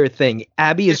entire thing.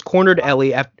 Abby has cornered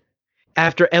Ellie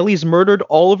after Ellie's murdered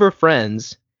all of her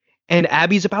friends, and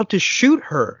Abby's about to shoot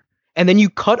her. And then you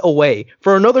cut away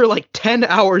for another, like,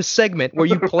 10-hour segment where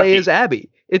you play as Abby.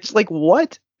 It's like,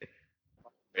 what?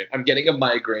 I'm getting a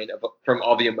migraine from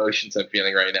all the emotions I'm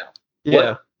feeling right now.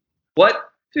 Yeah.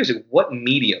 Seriously, what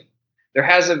medium? There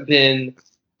hasn't been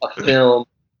a film,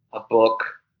 a book,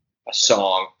 a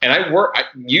song, and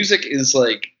music is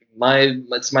like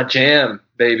it's my jam,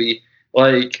 baby.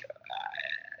 Like,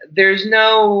 there's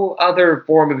no other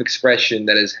form of expression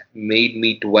that has made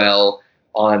me dwell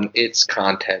on its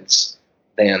contents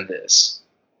than this.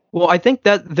 Well, I think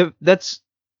that's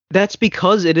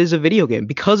because it is a video game,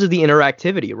 because of the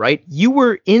interactivity, right? You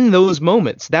were in those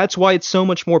moments. That's why it's so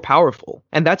much more powerful,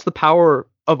 and that's the power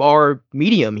of our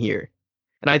medium here.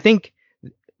 And I think,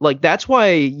 like, that's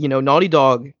why, you know, Naughty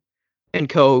Dog and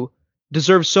co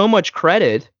deserve so much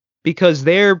credit, because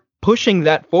they're pushing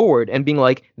that forward and being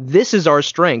like, this is our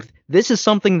strength. This is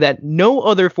something that no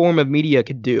other form of media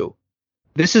could do.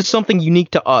 This is something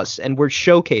unique to us, and we're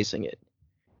showcasing it.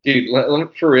 Dude,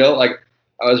 for real, like,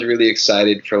 I was really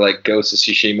excited for, like, Ghost of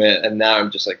Tsushima, and now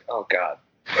I'm just like, oh God.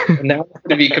 And now I'm going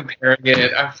to be comparing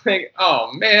it. I'm like,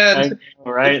 oh man.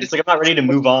 All right. It's like I'm not ready to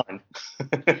move on.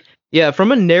 Yeah,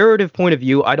 from a narrative point of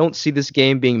view, I don't see this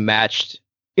game being matched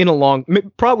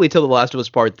probably till The Last of Us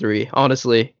Part 3,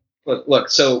 honestly. Look,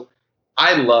 so I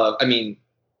have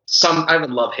a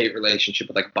love-hate relationship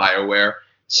with, like, BioWare.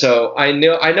 So I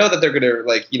know that they're gonna,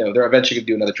 like, you know, they're eventually gonna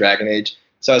do another Dragon Age.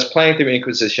 So I was playing through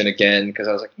Inquisition again because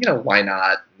I was like, you know, why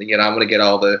not? You know, I'm gonna get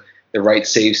all the the right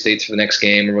save states for the next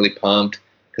game. I'm really pumped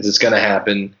because it's going to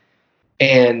happen.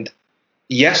 And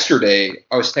yesterday,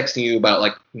 I was texting you about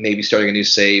like maybe starting a new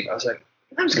save. I was like,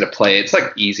 I'm just going to play it. It's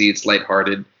like easy. It's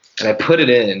lighthearted. And I I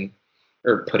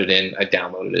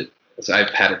downloaded it. So I've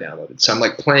had it downloaded. So I'm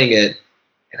like playing it,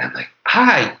 and I'm like,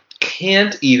 I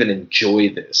can't even enjoy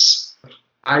this.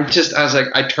 I was like,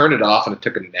 I turned it off and I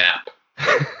took a nap.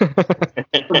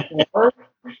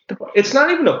 It's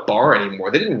not even a bar anymore.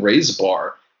 They didn't raise a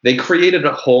bar. They created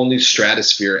a whole new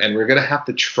stratosphere, and we're gonna have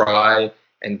to try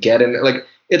and get in. Like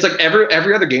it's like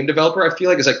every other game developer, I feel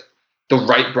like, is like the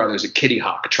Wright brothers at Kitty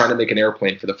Hawk trying to make an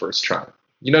airplane for the first try.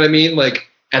 You know what I mean? Like,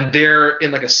 and they're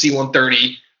in like a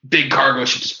C-130 big cargo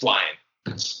ship just flying.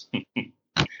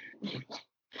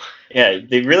 Yeah,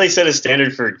 they really set a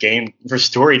standard for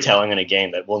storytelling in a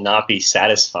game that will not be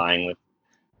satisfying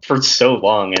for so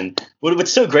long. And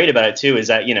what's so great about it too is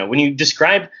that, you know, when you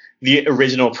describe the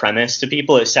original premise to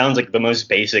people, it sounds like the most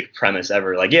basic premise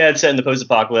ever. Like, yeah, it's set in the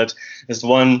post-apocalypse. This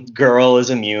one girl is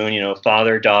immune, you know,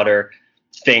 father-daughter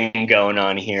thing going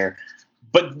on here.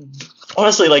 But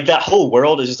honestly, like that whole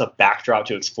world is just a backdrop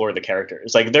to explore the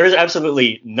characters. Like there's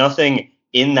absolutely nothing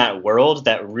in that world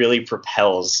that really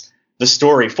propels the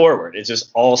story forward. It's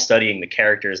just all studying the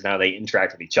characters and how they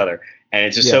interact with each other, and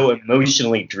it's just so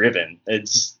emotionally driven.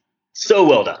 It's so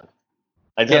well done.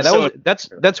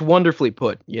 That's wonderfully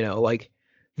put. You know, like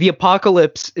the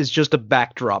apocalypse is just a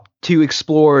backdrop to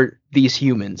explore these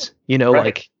humans. You know,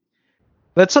 like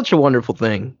that's such a wonderful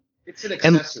thing. It's an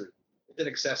accessory.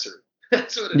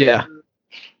 That's what it is.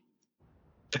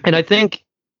 And I think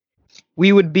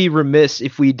we would be remiss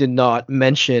if we did not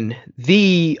mention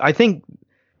I think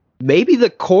maybe the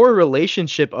core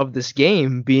relationship of this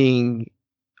game being,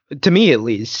 to me at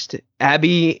least,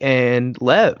 Abby and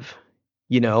Lev.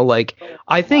 You know, like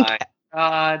I think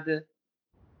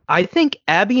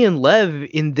Abby and Lev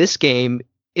in this game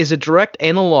is a direct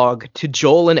analog to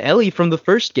Joel and Ellie from the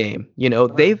first game. You know,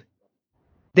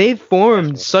 they've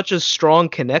formed such a strong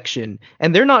connection,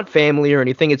 and they're not family or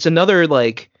anything. It's another,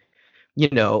 like, you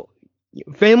know,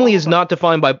 family is not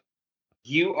defined by.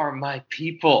 You are my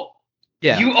people.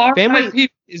 Yeah, you are family my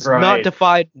people. Is not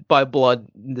defined by blood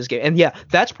in this game, and yeah,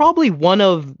 that's probably one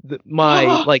of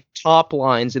my like top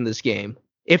lines in this game,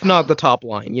 if not the top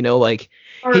line. You know, like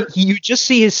you just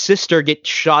see his sister get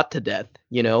shot to death.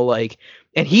 You know, like,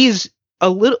 and he's a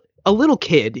little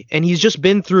kid, and he's just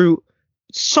been through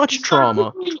such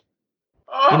trauma.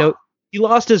 You know, he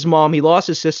lost his mom, he lost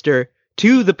his sister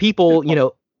to the people, you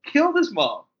know. Killed his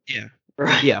mom. Yeah.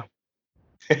 Right. Yeah.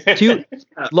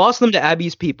 Lost them to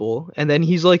Abby's people, and then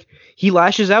he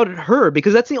lashes out at her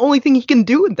because that's the only thing he can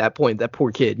do at that point, that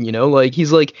poor kid, you know? Like,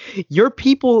 he's like, your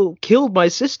people killed my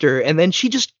sister, and then she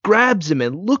just grabs him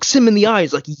and looks him in the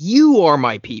eyes like, you are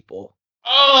my people.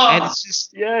 And it's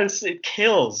just, yes, it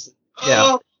kills.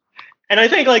 Yeah. And I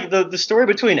think like the story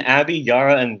between Abby,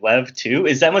 Yara, and Lev too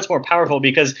is that much more powerful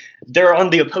because they're on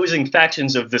the opposing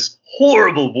factions of this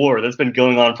horrible war that's been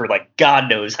going on for like God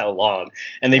knows how long,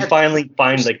 and they finally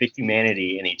find like the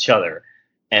humanity in each other,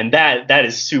 and that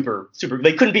is super.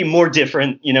 They couldn't be more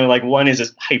different, you know. Like one is a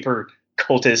hyper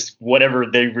cultist, whatever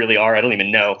they really are, I don't even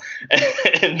know,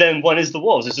 and then one is the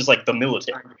wolves. It's just like the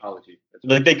military.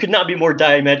 Like they could not be more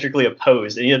diametrically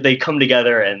opposed, and yet they come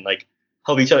together and like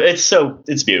help each other.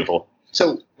 It's beautiful.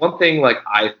 So one thing like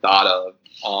I thought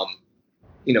of,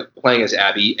 you know, playing as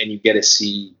Abby, and you get to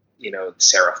see, you know, the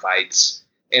Seraphites,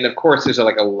 and of course there's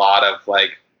like a lot of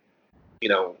like, you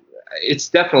know, it's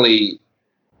definitely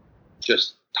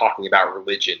just talking about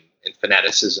religion and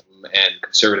fanaticism and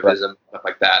conservatism, stuff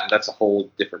like that, and that's a whole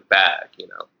different bag, you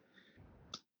know.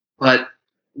 But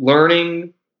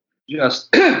learning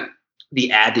just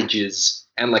the adages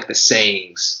and like the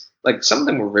sayings, like some of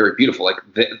them were very beautiful, like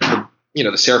the you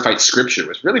know, the Seraphite scripture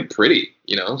was really pretty,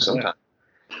 you know, sometimes.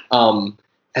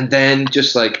 And then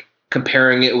just like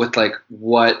comparing it with like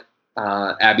what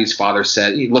Abby's father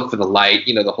said, you look for the light,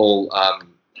 you know, the whole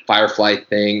Firefly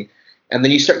thing. And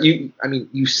then you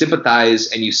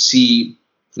sympathize and you see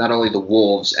not only the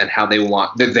wolves and how they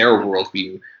want their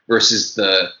worldview versus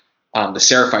the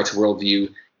Seraphites'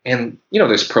 worldview. And, you know,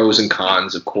 there's pros and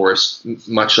cons, of course,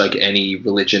 much like any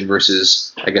religion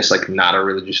versus, I guess, like not a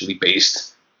religiously based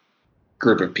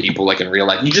group of people, like in real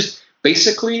life. You just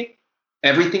basically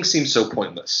everything seems so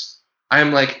pointless.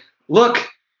 I'm like, look,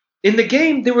 in the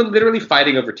game they were literally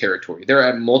fighting over territory. There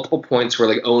are multiple points where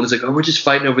like Owen is like, oh, we're just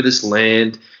fighting over this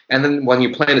land. And then when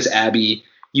you're playing as Abby,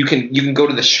 you can go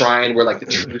to the shrine where like the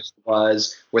truce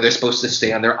was, where they're supposed to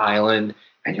stay on their island,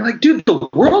 and you're like, dude, the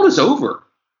world is over.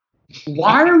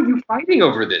 Why are you fighting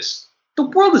over this? The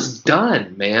world is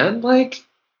done, man. Like,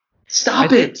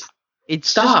 stop it.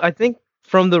 it's just, I think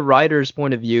from the writer's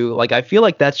point of view, like I feel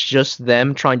like that's just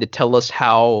them trying to tell us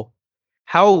how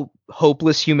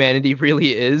hopeless humanity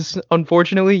really is.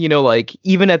 Unfortunately, like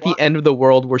even at the end of the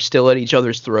world, we're still at each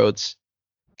other's throats.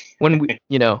 When we,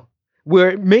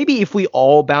 where maybe if we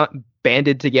all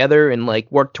banded together and like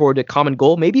worked toward a common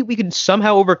goal, maybe we could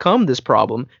somehow overcome this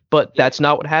problem. But that's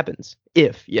not what happens.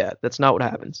 That's not what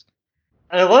happens.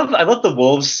 I love the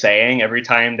wolves saying every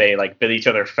time they like bid each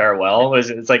other farewell.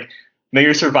 It's like, may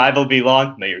your survival be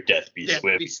long, may your death be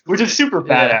swift, which is super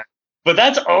badass. But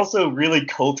that's also really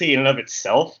culty in and of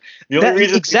itself. The only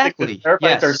reason the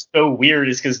Terrifieds are so weird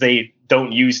is because they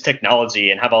don't use technology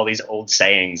and have all these old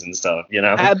sayings and stuff,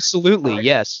 Absolutely,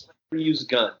 yes. We use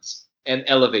guns and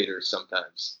elevators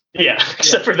sometimes. Yeah,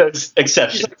 except for those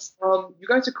exceptions. Like, you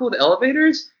guys are cool with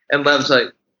elevators? And Lev's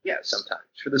like, yeah, sometimes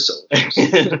for the soldiers.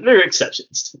 There are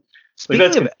exceptions.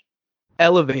 Speaking of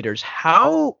elevators,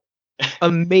 how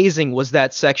amazing was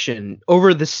that section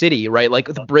over the city, right? Like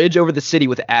the bridge over the city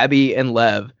with Abby and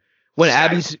Lev, when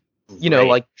Abby's,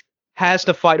 like has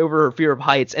to fight over her fear of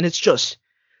heights, and it's just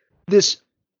this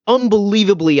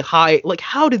unbelievably high. Like,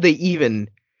 how did they even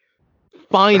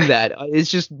find that?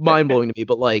 It's just mind blowing to me.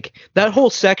 But like that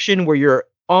whole section where you're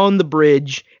on the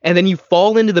bridge and then you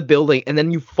fall into the building and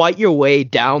then you fight your way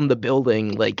down the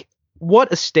building, like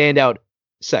what a standout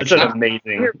section. It's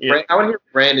amazing. I want to hear,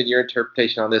 Brandon, your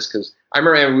interpretation on this, because I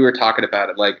remember we were talking about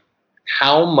it, like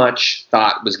how much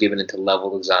thought was given into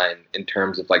level design in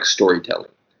terms of like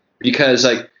storytelling. Because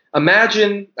like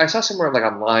imagine, I saw somewhere like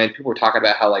online, people were talking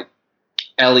about how like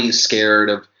Ellie's scared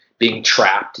of being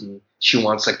trapped and she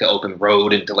wants like the open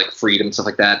road into like freedom and stuff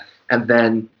like that. And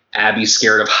then Abby's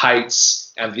scared of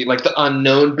heights and the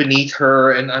unknown beneath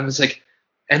her. And I was like,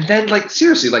 and then like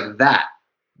seriously, like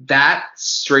that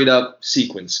straight up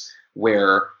sequence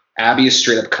where Abby is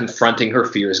straight up confronting her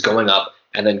fears, going up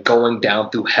and then going down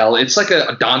through hell. It's like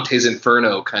a Dante's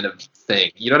Inferno kind of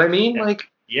thing. You know what I mean? Like,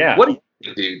 what do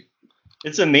you do?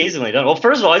 It's amazingly done. Well,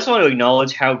 first of all, I just want to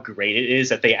acknowledge how great it is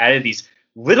that they added these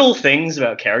little things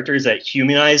about characters that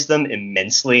humanize them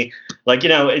immensely. Like,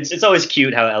 it's always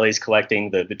cute how Ellie's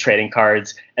collecting the trading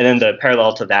cards, and then the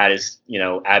parallel to that is,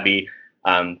 Abby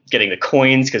getting the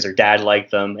coins because her dad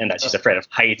liked them and that she's afraid of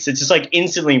heights. It just like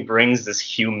instantly brings this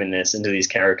humanness into these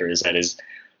characters that is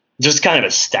just kind of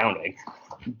astounding.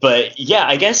 But yeah,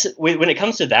 I guess when it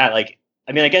comes to that, like,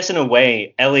 I guess in a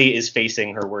way, Ellie is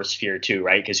facing her worst fear too,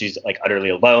 right? Because she's like utterly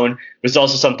alone. There's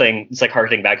also something, it's like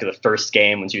harkening back to the first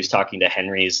game when she was talking to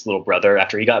Henry's little brother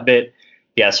after he got bit.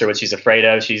 He asked her what she's afraid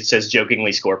of. She says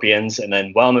jokingly scorpions. And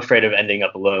then, well, I'm afraid of ending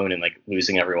up alone and like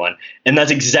losing everyone. And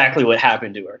that's exactly what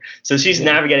happened to her. So she's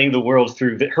navigating the world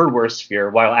through her worst fear,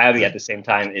 while Abby at the same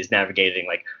time is navigating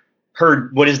like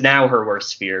what is now her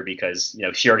worst fear, because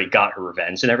she already got her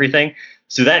revenge and everything.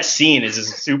 So that scene is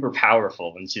just super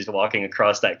powerful when she's walking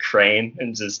across that crane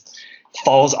and just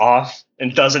falls off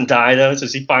and doesn't die though. So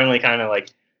she finally kind of like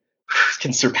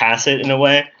can surpass it in a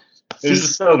way. It was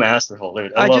just so masterful,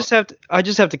 dude. I just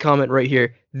have to comment right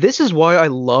here. This is why I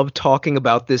love talking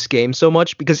about this game so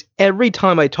much, because every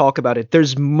time I talk about it,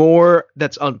 there's more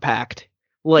that's unpacked.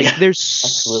 Like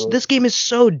this game is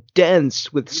so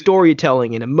dense with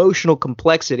storytelling and emotional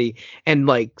complexity and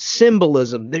like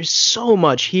symbolism. There's so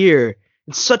much here.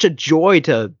 It's such a joy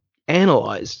to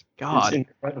analyze. God, it's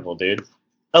incredible, dude.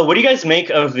 Oh, what do you guys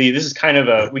make of this is kind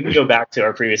of we can go back to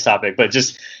our previous topic, but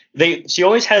just she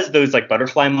always has those like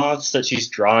butterfly moths that she's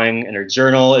drawing in her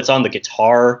journal. It's on the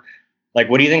guitar. Like,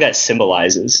 what do you think that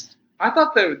symbolizes? I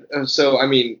thought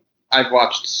that, I've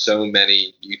watched so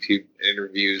many YouTube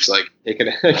interviews, like taking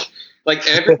like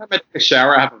every time I take a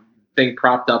shower, I have a thing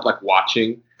propped up, like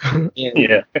watching. And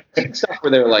stuff where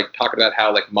they're like talking about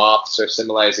how like moths are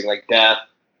symbolizing like death,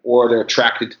 or they're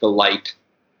attracted to the light.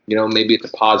 Maybe it's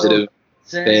a positive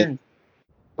thing.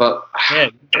 But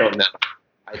I don't know.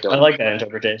 I like that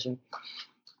interpretation.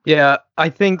 Yeah, I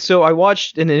think so. I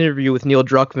watched an interview with Neil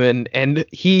Druckmann, and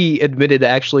he admitted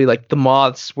actually like the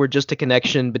moths were just a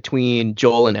connection between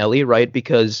Joel and Ellie, right?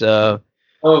 Because I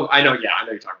know. Yeah, I know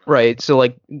you're talking about. Right. So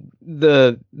like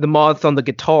the moth on the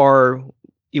guitar,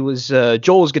 it was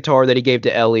Joel's guitar that he gave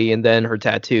to Ellie, and then her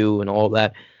tattoo and all of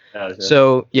that.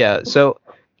 So yeah. So,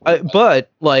 but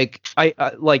like I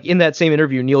like in that same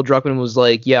interview, Neil Druckmann was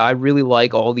like, yeah, I really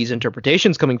like all these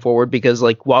interpretations coming forward, because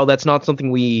like while that's not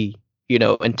something we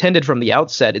intended from the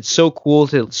outset, it's so cool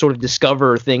to sort of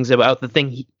discover things about the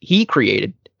thing he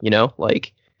created,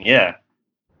 like. Yeah,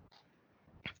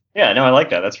 no, I like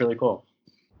that. That's really cool.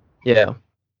 Yeah.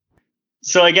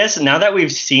 So I guess now that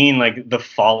we've seen like the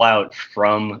fallout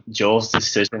from Joel's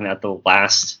decision at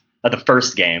the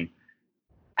first game,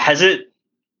 has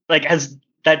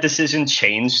that decision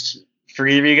changed for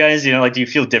either of you guys? You know, like, do you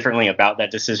feel differently about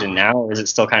that decision now, or is it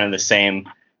still kind of the same?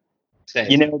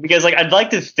 You know, because like I'd like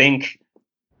to think.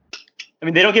 I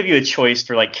mean, they don't give you a choice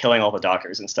for like killing all the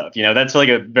doctors and stuff. You know, that's like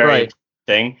a very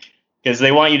thing, because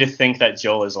they want you to think that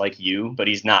Joel is like you, but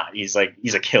he's not. He's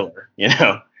a killer. You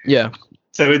know. Yeah.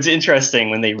 So it's interesting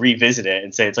when they revisit it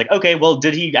and say it's like, okay, well,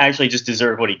 did he actually just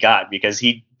deserve what he got? Because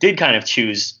he did kind of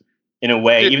choose, in a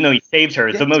way, even though he saved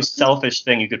her, the most selfish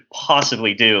thing you could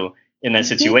possibly do in that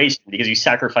situation, because you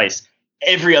sacrifice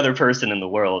every other person in the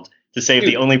world to save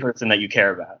the only person that you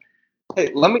care about. Hey,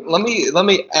 let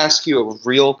me ask you a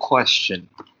real question.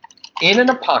 In an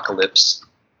apocalypse,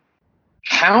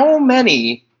 how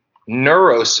many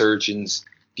neurosurgeons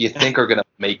do you think are going to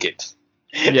make it?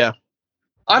 Yeah.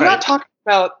 I'm not talking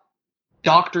about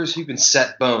doctors who can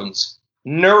set bones.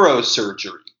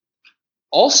 Neurosurgery.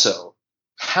 Also,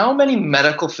 how many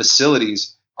medical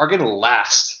facilities are going to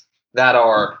last that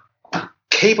are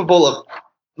capable of,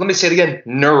 let me say it again,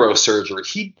 neurosurgery?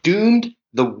 He doomed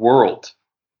the world.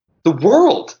 The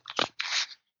world.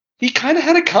 He kind of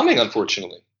had it coming,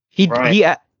 unfortunately. He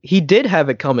did have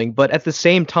it coming, but at the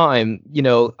same time, you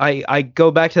know, I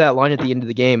go back to that line at the end of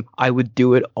the game. I would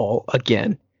do it all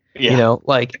again. Yeah. You know,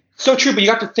 like, so true, but you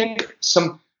have to think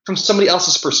from somebody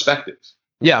else's perspective.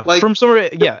 Yeah, like, from somewhere.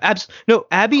 Yeah, no,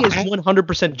 Abby is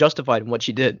 100% justified in what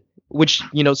she did, which,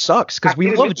 you know, sucks because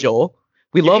we love Joel,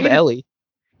 we love Ellie,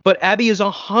 but Abby is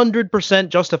 100%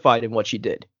 justified in what she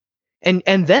did.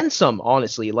 And then some,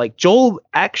 honestly. Like, Joel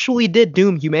actually did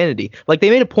doom humanity. Like,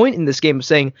 they made a point in this game of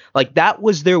saying, like, that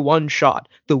was their one shot.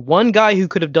 The one guy who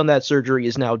could have done that surgery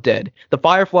is now dead. The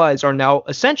Fireflies are now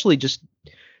essentially just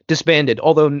disbanded,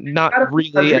 although not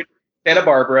really. Santa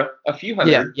Barbara, a few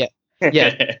hundred.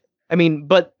 Yeah. I mean,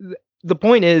 but the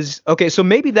point is, okay, so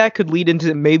maybe that could lead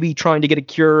into maybe trying to get a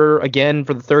cure again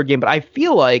for the third game, but I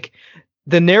feel like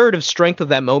the narrative strength of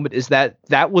that moment is that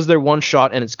was their one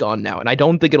shot and it's gone now, and I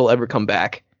don't think it'll ever come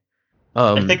back.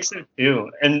 I think so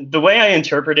too. And the way I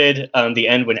interpreted the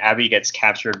end when Abby gets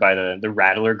captured by the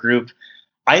Rattler group,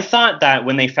 I thought that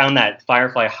when they found that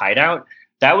Firefly hideout,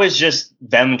 that was just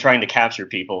them trying to capture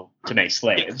people to make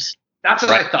slaves. That's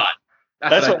what I thought.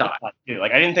 That's what I thought too.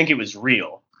 Like, I didn't think it was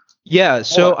real. Yeah,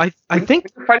 so I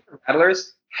think fighting the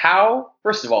Rattlers, how,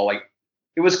 first of all, like,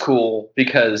 it was cool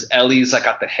because Ellie's like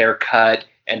got the haircut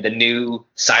and the new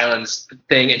silence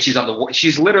thing, and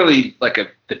she's literally like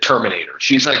the Terminator.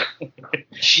 She's like,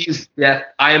 she's death.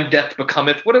 I am death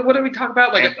becometh. What do we talk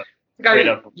about? Like, the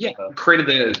guy created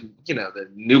the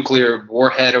nuclear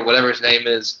warhead or whatever his name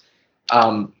is.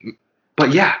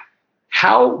 But yeah,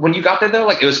 how, when you got there though,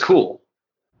 like, it was cool,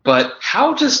 but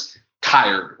how just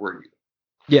tired were you?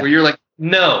 Yeah. Where you're like,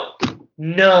 no,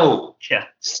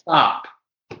 stop.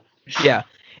 Yeah.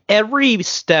 Every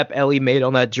step Ellie made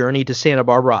on that journey to Santa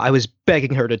Barbara, I was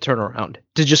begging her to turn around,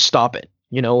 to just stop it.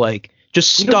 You know, like,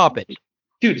 just stop it.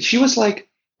 Dude, she was like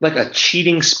a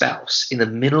cheating spouse in the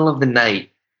middle of the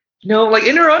night. You know, like,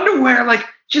 in her underwear, like,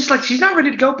 just like, she's not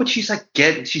ready to go, but she's like,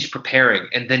 she's preparing.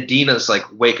 And then Dina's like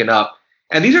waking up.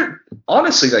 And these are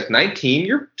honestly like 19.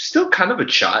 You're still kind of a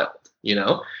child, you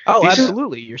know? Oh, these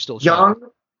absolutely. You're still young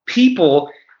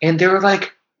people. And they're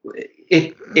like,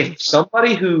 if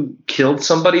somebody who killed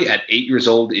somebody at 8 years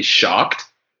old is shocked,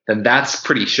 then that's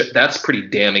pretty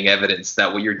damning evidence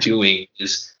that what you're doing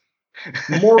is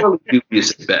morally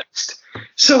dubious at best.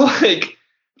 So, like,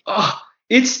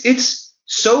 it's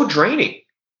so draining.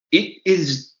 It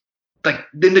is, like,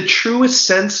 in the truest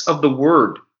sense of the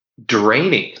word,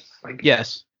 draining. Like,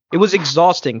 yes, it was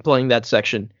exhausting playing that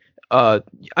section. I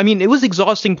mean, it was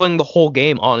exhausting playing the whole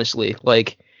game, honestly.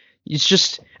 Like, it's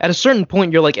just, at a certain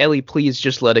point, you're like, Ellie, please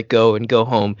just let it go and go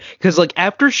home. Because, like,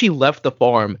 after she left the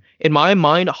farm, in my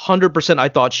mind, 100% I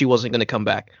thought she wasn't going to come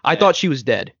back. I thought she was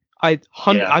dead. I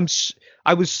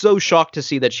was so shocked to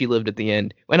see that she lived at the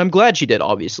end. And I'm glad she did,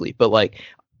 obviously. But, like,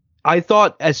 I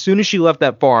thought as soon as she left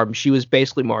that farm, she was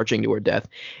basically marching to her death.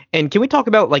 And can we talk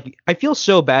about, like, I feel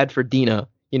so bad for Dina.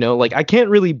 You know, like, I can't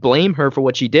really blame her for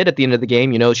what she did at the end of the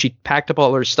game. You know, she packed up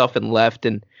all her stuff and left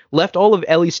all of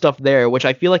Ellie's stuff there, which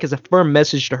I feel like is a firm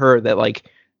message to her that, like,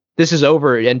 this is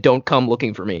over and don't come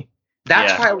looking for me.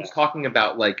 That's why I was talking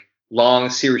about, like, long,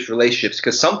 serious relationships,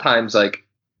 because sometimes, like,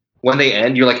 when they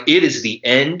end, you're like, it is the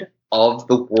end of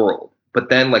the world. But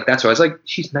then, like, that's why I was like,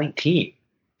 she's 19.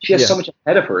 She has so much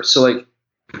ahead of her. So, like,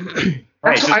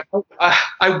 that's what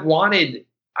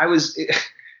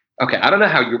okay, I don't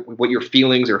know what your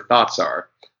feelings or thoughts are,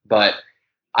 but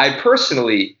I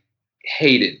personally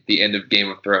hated the end of Game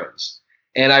of Thrones.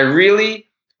 And I really,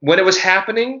 when it was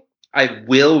happening, I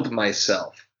willed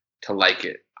myself to like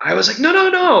it. I was like,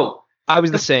 no. I was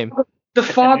the same. the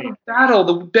fog of battle,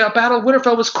 the Battle of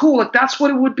Winterfell was cool. Like, that's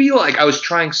what it would be like. I was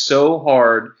trying so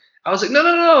hard. I was like,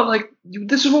 no. Like,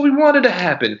 this is what we wanted to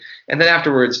happen. And then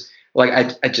afterwards, like,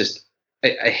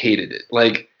 I hated it.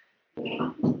 Like,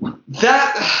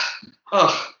 that,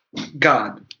 oh,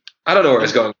 God. I don't know where I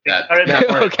was going with that.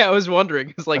 Okay, I was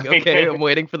wondering. It's like, okay, I'm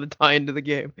waiting for the tie into the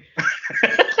game.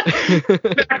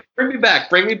 Bring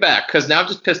me back, because now I'm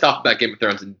just pissed off about Game of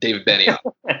Thrones and David Benioff.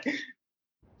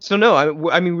 So no,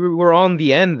 I mean we were on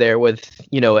the end there with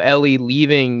Ellie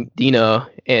leaving Dina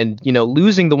and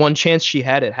losing the one chance she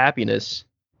had at happiness.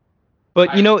 But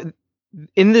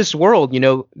in this world,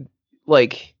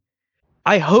 like,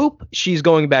 I hope she's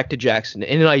going back to Jackson.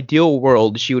 In an ideal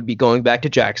world, she would be going back to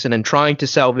Jackson and trying to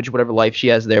salvage whatever life she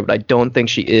has there, but I don't think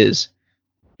she is.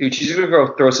 Dude, she's gonna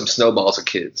go throw some snowballs at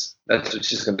kids. That's what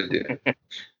she's gonna do.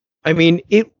 I mean,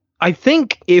 I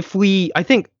think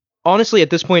honestly at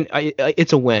this point,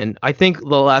 it's a win. I think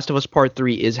The Last of Us Part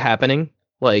 3 is happening.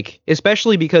 Like,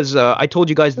 especially because I told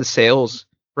you guys the sales,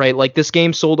 right? Like, this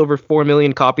game sold over 4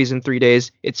 million copies in 3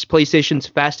 days. It's PlayStation's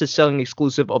fastest selling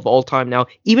exclusive of all time now,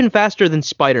 even faster than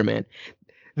Spider-Man.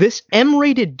 This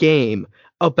M-rated game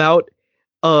about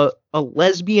a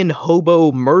lesbian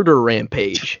hobo murder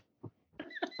rampage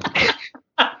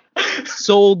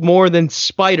sold more than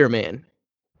Spider-Man.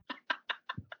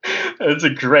 That's a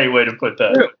great way to put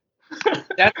that.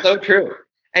 That's so true.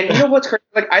 And you know what's crazy?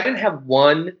 Like, I didn't have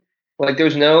there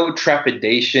was no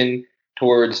trepidation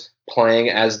towards playing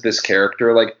as this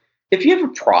character. Like, if you have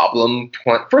a problem,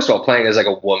 first of all, playing as like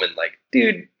a woman, like,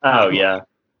 dude. Oh yeah.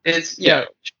 It's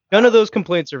None of those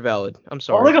complaints are valid. I'm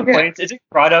sorry. All the complaints, it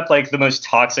brought up like the most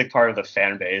toxic part of the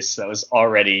fan base that was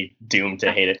already doomed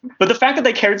to hate it. But the fact that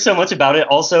they cared so much about it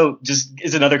also just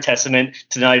is another testament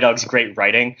to Naughty Dog's great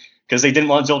writing, because they didn't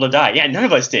want Joel to die. Yeah, none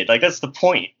of us did. Like, that's the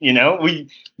point,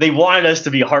 They wanted us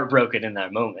to be heartbroken in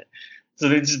that moment. So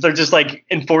they're just like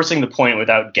enforcing the point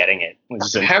without getting it.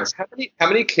 How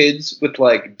many kids with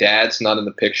like dads not in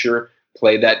the picture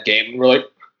played that game and were like,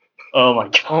 oh my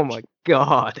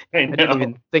god. I didn't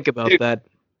even think about that.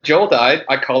 Joel died.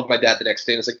 I called my dad the next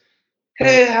day and was like,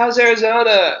 hey, how's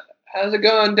Arizona? How's it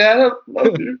going, Dad? I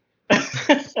love you.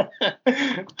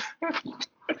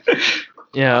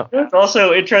 Yeah. It's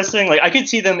also interesting. Like, I could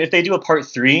see them, if they do a part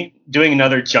 3, doing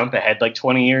another jump ahead like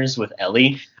 20 years with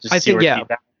Ellie. I think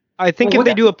if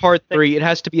they do a part 3, it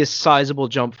has to be a sizable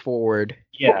jump forward.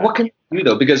 Yeah. What can you do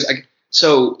though? Because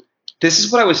so this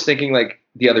is what I was thinking like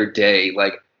the other day.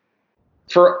 Like,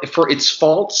 for its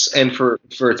faults and for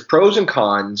its pros and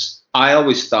cons, I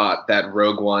always thought that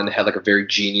Rogue One had like a very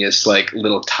genius like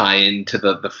little tie-in to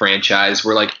the franchise,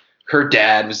 where like her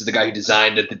dad was the guy who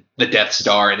designed the Death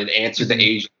Star and it answered the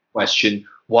Asian question,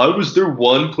 why was there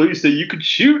one place that you could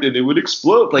shoot and it would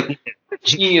explode? Like,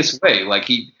 genius way. Like,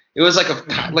 it was like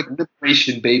like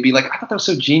liberation, baby. Like, I thought that was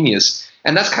so genius.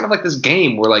 And that's kind of like this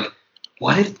game where like,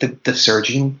 what if the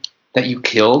surgeon that you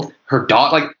killed, her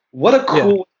daughter, like, what a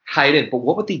cool hide in, but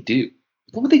what would they do?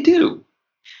 What would they do?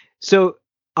 So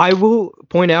I will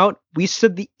point out, we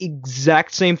said the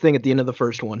exact same thing at the end of the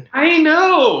first one. I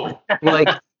know. Like,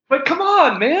 but come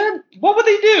on, man. What would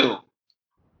they do?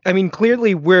 I mean,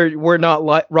 clearly we're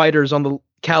not writers on the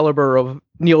caliber of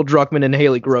Neil Druckmann and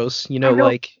Haley Gross.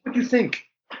 Like. What do you think?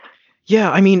 Yeah,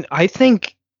 I mean, I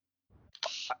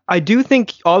do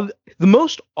think the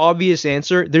most obvious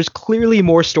answer. There's clearly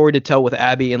more story to tell with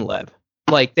Abby and Lev.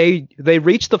 Like, they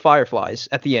reach the Fireflies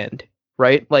at the end,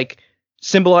 right? Like,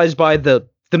 symbolized by the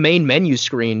main menu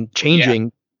screen changing.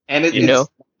 Yeah. And it's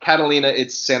Catalina,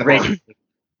 it's Santa Monica.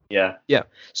 Yeah.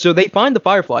 So they find the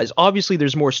Fireflies. Obviously,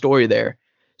 there's more story there.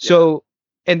 So,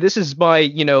 and this is by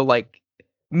like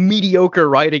mediocre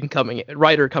writer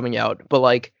coming out, but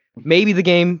like maybe the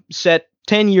game set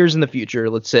 10 years in the future.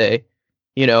 Let's say,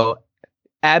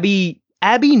 Abby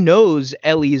knows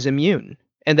Ellie is immune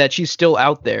and that she's still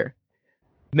out there.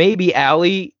 Maybe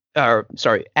Abby,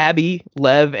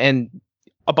 Lev, and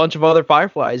a bunch of other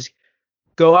Fireflies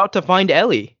go out to find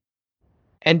Ellie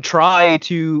and try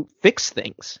to fix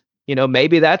things.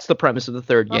 Maybe that's the premise of the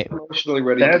third game. Emotionally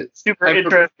ready. That's super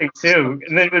interesting too.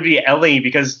 And then it would be Ellie,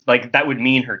 because like that would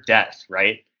mean her death,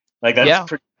 right? Like, that's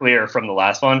pretty clear from the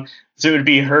last one. So it would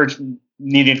be her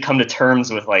needing to come to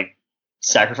terms with like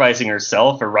sacrificing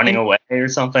herself or running away or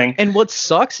something. And what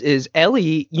sucks is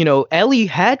Ellie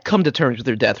had come to terms with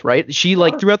her death, right? She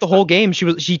like throughout the whole game,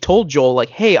 she told Joel like,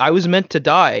 hey, I was meant to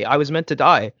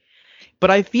die.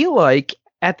 But I feel like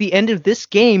at the end of this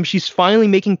game, she's finally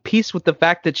making peace with the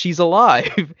fact that she's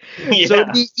alive. Yeah. So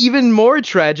it'd be even more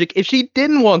tragic if she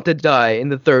didn't want to die in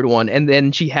the third one, and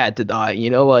then she had to die,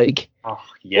 like... Oh,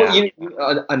 yeah.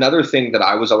 Well, another thing that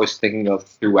I was always thinking of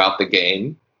throughout the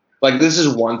game Like, this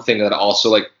is one thing that also,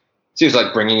 like, seems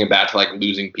like bringing it back to, like,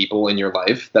 losing people in your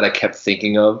life that I kept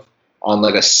thinking of on,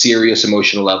 like, a serious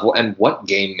emotional level. And what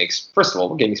game makes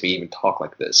me even talk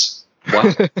like this?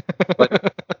 What?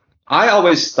 But I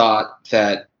always thought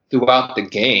that throughout the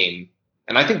game,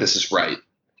 and I think this is right,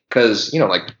 because,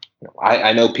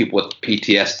 I know people with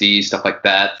PTSD, stuff like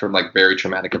that, from, like, very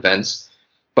traumatic events.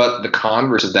 But the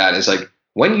converse of that is, like,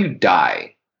 when you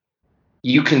die,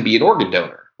 you can be an organ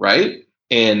donor, right?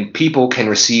 And people can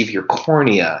receive your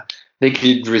cornea. They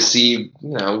could receive,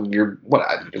 your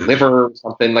liver or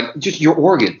something, like just your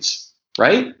organs,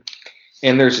 right?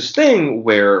 And there's this thing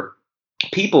where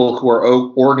people who are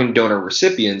organ donor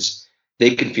recipients,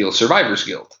 they can feel survivor's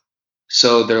guilt.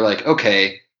 So they're like,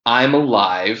 okay, I'm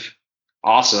alive.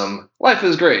 Awesome. Life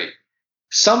is great.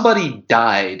 Somebody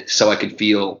died so I could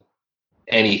feel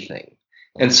anything.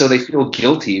 And so they feel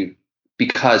guilty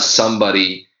because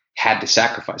somebody had to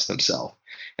sacrifice themselves.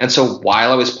 And so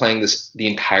while I was playing the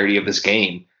entirety of this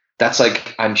game, that's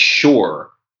like, I'm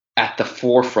sure, at the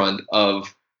forefront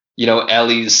of,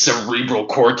 Ellie's cerebral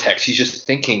cortex. She's just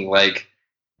thinking, like,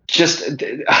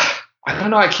 I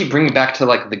don't know. I keep bringing back to,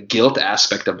 like, the guilt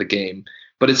aspect of the game,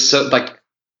 but it's so, like,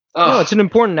 no, it's an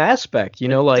important aspect,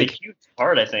 like, it's a huge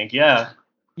part, I think. Yeah.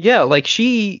 Yeah. Like,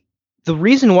 the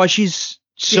reason why she's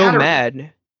so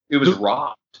mad. It was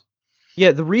robbed.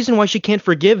 Yeah. The reason why she can't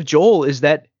forgive Joel is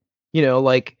that,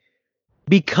 like,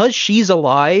 because she's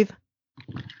alive,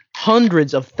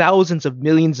 hundreds of thousands of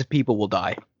millions of people will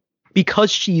die because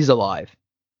she's alive.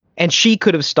 And she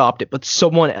could have stopped it, but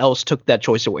someone else took that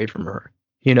choice away from her.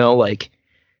 Like.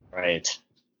 Right.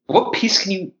 What peace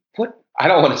can you, I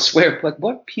don't want to swear, but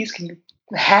what peace can you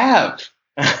have?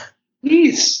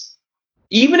 Peace.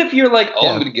 Even if you're like,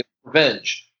 I'm going to get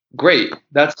revenge. Great.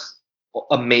 That's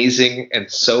amazing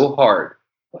and so hard.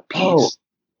 What peace? Oh.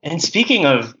 And speaking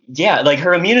of, like,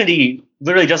 her immunity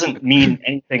literally doesn't mean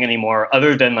anything anymore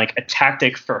other than, like, a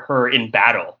tactic for her in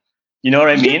battle. You know what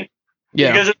I mean?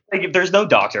 Yeah. Because, like, there's no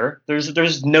doctor.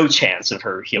 There's no chance of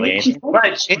her healing anything.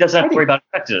 But she doesn't have to worry about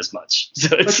infected as much.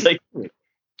 So it's like...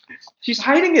 She's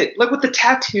hiding it. Like, with the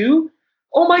tattoo.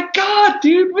 Oh, my God,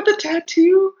 dude. With the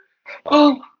tattoo.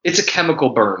 Oh, it's a chemical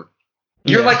burn.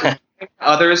 You're, like, lying to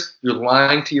others. You're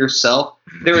lying to yourself.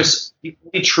 There is the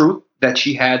only truth that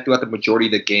she had throughout the majority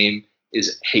of the game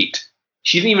is hate.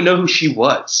 She didn't even know who she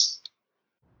was.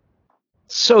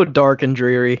 So dark and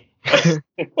dreary.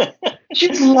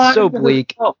 She's lying so to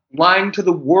bleak. herself, lying to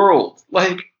the world.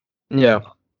 Like, yeah.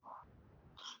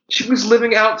 She was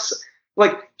living out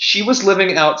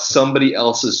somebody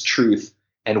else's truth,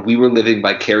 and we were living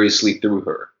vicariously through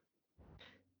her.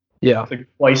 Yeah. Like,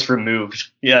 twice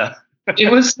removed. Yeah.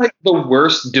 It was like the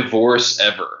worst divorce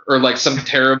ever, or like some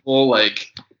terrible, like,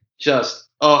 just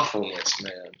awfulness,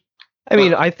 man. I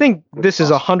mean, I think this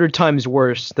is 100 times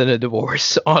worse than a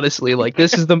divorce. Honestly, like,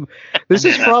 this is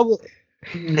probably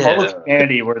all of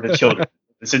humanity were the children.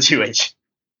 The situation.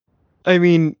 I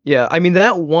mean,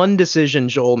 that one decision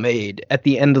Joel made at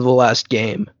the end of the last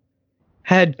game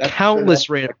had countless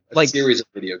series of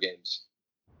video games.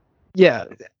 Yeah,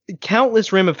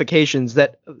 countless ramifications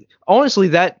that, honestly,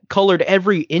 that colored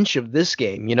every inch of this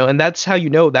game, and that's how you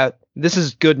know that this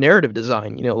is good narrative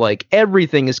design, like,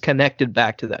 everything is connected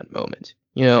back to that moment,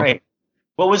 Right.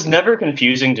 What was never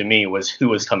confusing to me was who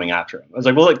was coming after him. I was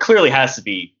like, well, it clearly has to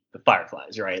be the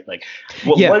Fireflies, right? Like,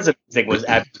 what was amazing was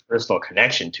Abby's personal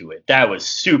connection to it. That was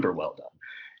super well done.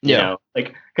 You know,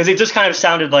 like, because it just kind of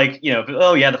sounded like,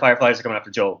 the Fireflies are coming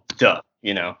after Joel, duh,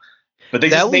 But they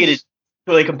just made it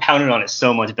really compounded on it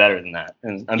so much better than that.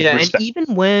 And and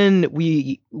even when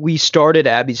we started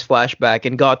Abby's flashback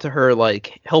and got to her,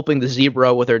 like, helping the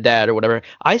zebra with her dad or whatever,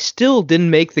 I still didn't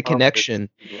make the connection.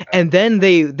 And then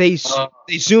they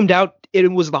zoomed out. It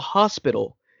was the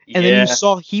hospital. And then you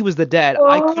saw he was the dad.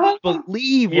 I couldn't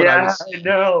believe what I was seeing. I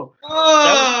know.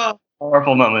 That was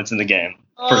powerful moments in the game,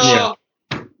 for sure.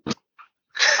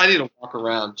 I need to walk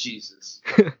around. Jesus.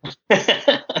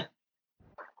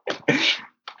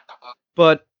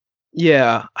 But,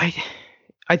 yeah,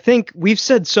 I think we've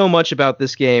said so much about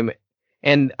this game.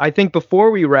 And I think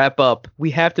before we wrap up,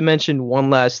 we have to mention one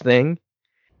last thing.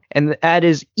 And that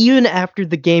is, even after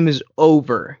the game is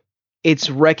over, it's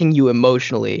wrecking you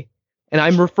emotionally. And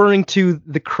I'm referring to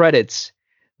the credits,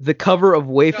 the cover of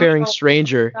Wayfaring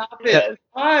Stranger that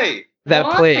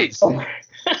plays.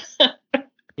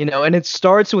 And it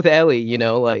starts with Ellie,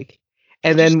 like,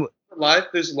 and then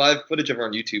there's live footage of her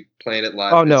on YouTube playing it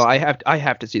live. Oh no, I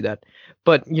have to see that.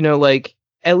 But like,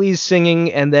 Ellie's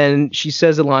singing, and then she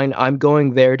says a line, "I'm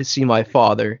going there to see my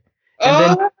father,"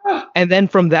 and then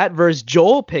from that verse,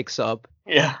 Joel picks up,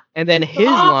 and then his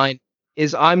line,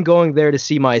 is "I'm Going There to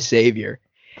See My Savior,"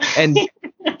 and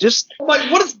just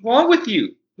like, what is wrong with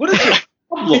you? What is your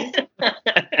problem?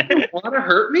 You want to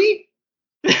hurt me?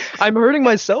 I'm hurting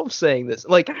myself saying this.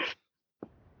 Like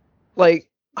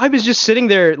I was just sitting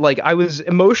there, like I was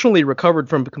emotionally recovered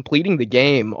from completing the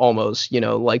game almost,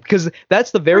 like because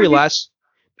that's the very last.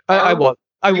 I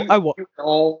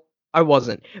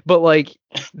wasn't, but like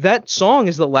that song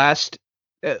is the last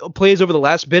plays over the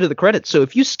last bit of the credits. So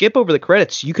if you skip over the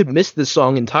credits, you could miss this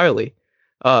song entirely.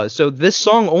 So this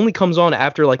song only comes on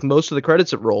after like most of the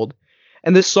credits have rolled,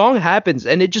 and this song happens,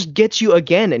 and it just gets you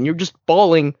again, and you're just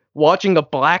bawling, watching a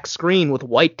black screen with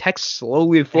white text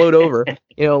slowly float over.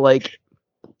 Like.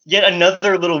 Yet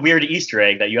another little weird Easter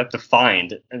egg that you have to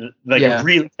find, like a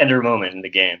really tender moment in the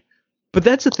game. But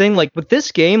that's the thing, like with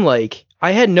this game, like I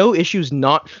had no issues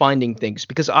not finding things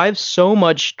because I have so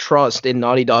much trust in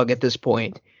Naughty Dog at this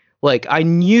point. Like I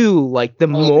knew, like the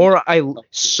more I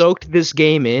soaked this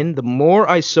game in, the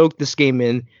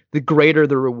greater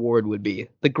the reward would be.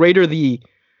 The greater the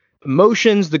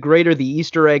emotions, the greater the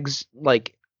Easter eggs.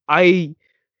 Like I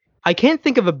can't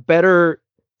think of a better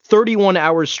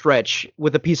 31-hour stretch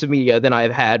with a piece of media than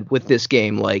I've had with this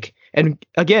game. Like, and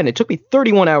again, it took me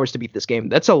 31 hours to beat this game.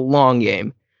 That's a long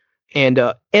game, and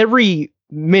every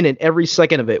minute, every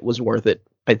second of it was worth it,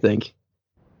 I think.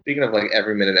 Speaking of like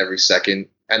every minute, every second,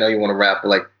 I know you want to wrap, but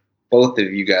like both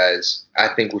of you guys, I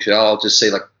think we should all just say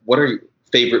like, what are your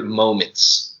favorite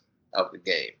moments of the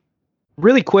game?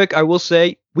 Really quick, I will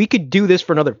say we could do this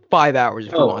for another 5 hours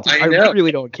if you want. I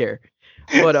really don't care.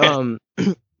 But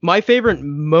my favorite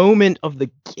moment of the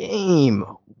game.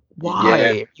 Why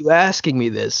are you asking me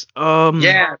this?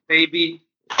 Yeah, baby.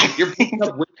 You're picking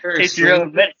up winter. It's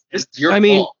your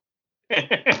fault.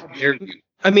 How dare you?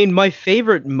 I mean, my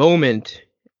favorite moment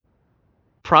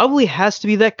probably has to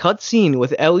be that cutscene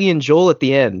with Ellie and Joel at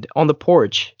the end on the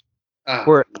porch,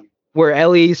 where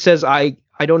Ellie says, "I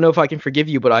don't know if I can forgive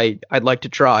you, but I'd like to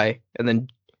try,"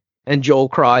 and Joel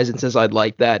cries and says, "I'd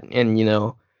like that," and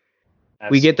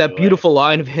we get that beautiful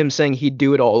line of him saying he'd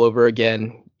do it all over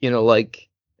again. Like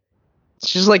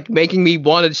it's just like making me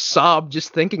want to sob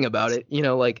just thinking about it.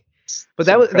 Like, but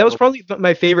that was probably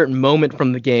my favorite moment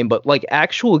from the game. But like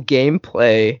actual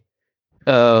gameplay,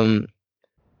 I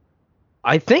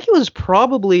think it was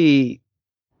probably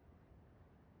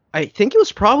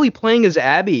playing as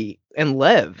Abby and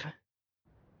Lev.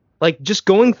 Like just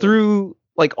going through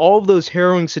like all of those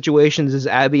harrowing situations as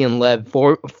Abby and Lev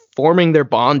forming their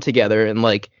bond together and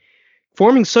like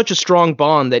forming such a strong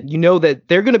bond that that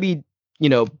they're going to be,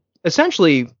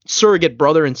 essentially surrogate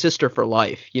brother and sister for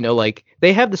life. Like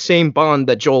they have the same bond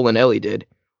that Joel and Ellie did.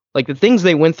 Like the things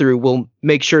they went through will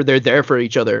make sure they're there for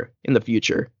each other in the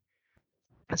future.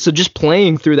 So just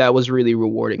playing through that was really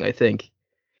rewarding, I think.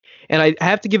 And I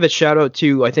have to give a shout out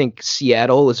to, I think,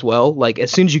 Seattle as well. Like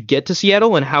as soon as you get to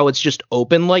Seattle and how it's just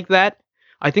open like that,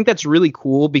 I think that's really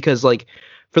cool because like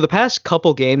for the past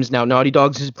couple games now, Naughty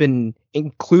Dog has been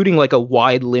including like a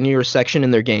wide linear section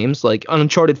in their games. Like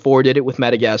Uncharted 4 did it with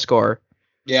Madagascar.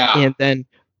 Yeah. And then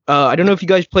I don't know if you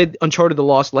guys played Uncharted The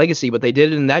Lost Legacy, but they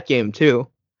did it in that game too.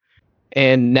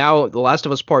 And now The Last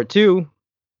of Us Part 2,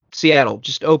 Seattle,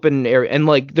 just open area. And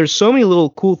like there's so many little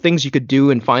cool things you could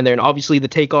do and find there. And obviously the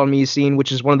Take On Me scene,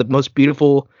 which is one of the most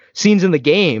beautiful scenes in the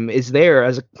game, is there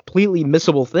as a completely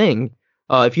missable thing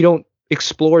if you don't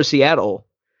explore Seattle.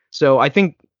 So I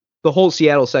think the whole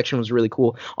Seattle section was really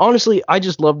cool. Honestly, I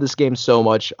just love this game so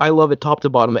much. I love it top to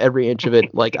bottom, every inch of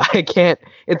it. Like I can't.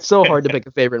 It's so hard to pick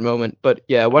a favorite moment. But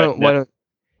yeah, why don't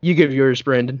you give yours,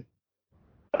 Brandon?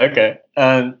 Okay.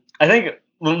 I think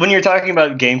when you're talking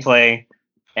about gameplay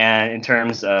and in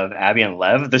terms of Abby and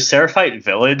Lev, the Seraphite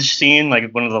Village scene,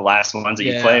 like one of the last ones that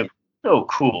you play, so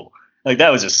cool. Like that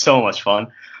was just so much fun.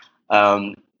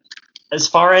 As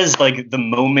far as like the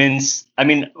moments, I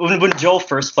mean, when Joel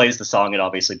first plays the song, it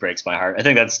obviously breaks my heart. I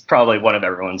think that's probably one of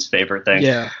everyone's favorite things.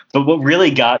 Yeah. But what really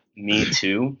got me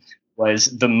too was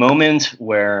the moment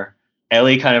where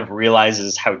Ellie kind of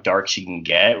realizes how dark she can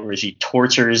get, where she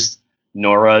tortures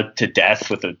Nora to death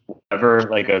with a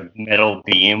metal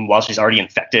beam while she's already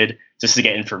infected just to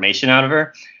get information out of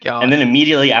her. God. And then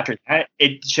immediately after that,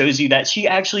 it shows you that she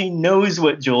actually knows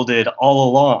what Joel did all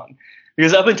along.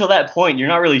 Because up until that point, you're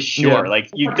not really sure. Yeah. Like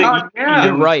you're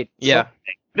right. Yeah.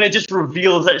 But it just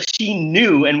reveals that she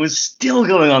knew and was still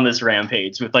going on this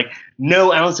rampage with like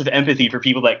no ounce of empathy for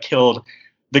people that killed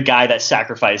the guy that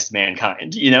sacrificed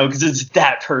mankind. Because it's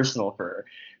that personal for her.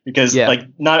 Because like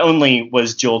not only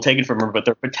was Joel taken from her, but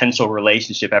their potential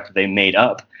relationship after they made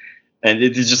up, and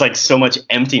there's just like so much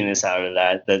emptiness out of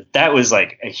that was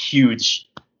like a huge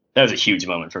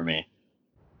moment for me.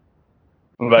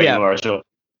 What about you, Marshall?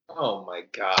 Oh my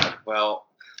god. Well,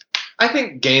 I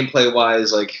think gameplay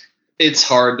wise, like, it's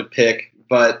hard to pick,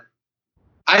 but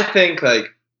I think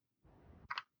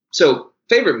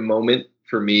favorite moment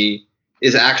for me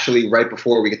is actually right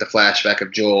before we get the flashback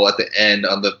of Joel at the end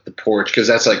on the porch, because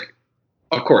that's like,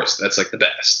 of course, that's like the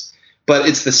best. But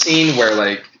it's the scene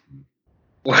where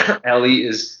Ellie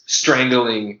is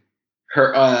strangling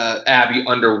her Abby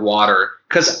underwater.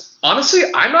 Because honestly,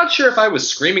 I'm not sure if I was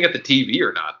screaming at the TV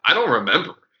or not. I don't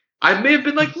remember. I may have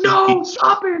been like, "No,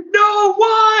 stop it! No,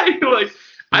 why?"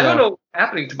 I don't know what's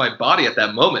happening to my body at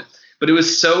that moment. But it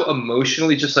was so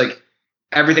emotionally just like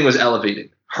everything was elevated.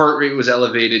 Heart rate was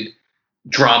elevated.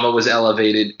 Drama was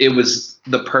elevated. It was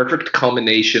the perfect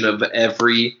culmination of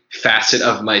every facet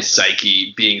of my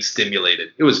psyche being stimulated.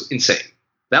 It was insane.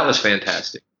 That was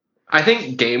fantastic. I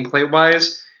think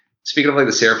gameplay-wise, speaking of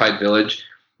the Seraphite Village,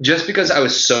 just because I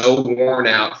was so worn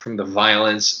out from the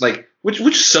violence,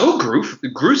 which so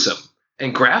gruesome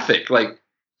and graphic,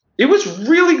 it was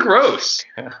really gross.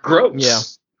 Gross. Yeah.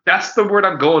 That's the word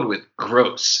I'm going with.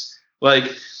 Gross. I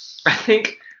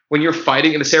think when you're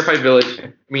fighting in the Seraphite Village,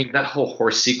 I mean, that whole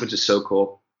horse sequence is so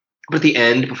cool. But at the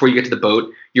end, before you get to the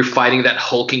boat, you're fighting that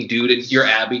hulking dude, and you're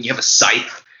Abby, and you have a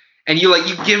scythe, and you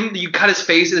cut his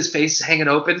face, and his face is hanging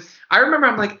open. I remember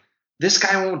I'm like, this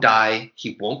guy won't die,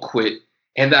 he won't quit.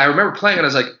 And I remember playing, and I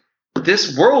was like,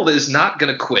 this world is not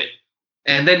gonna quit.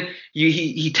 And then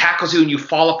he tackles you, and you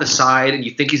fall off the side, and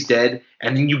you think he's dead,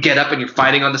 and then you get up, and you're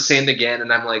fighting on the sand again,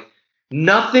 and I'm like,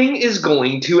 nothing is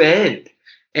going to end.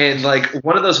 And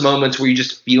one of those moments where you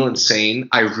just feel insane,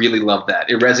 I really love that.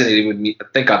 It resonated with me.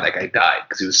 Thank God that guy died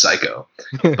because he was psycho.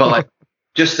 But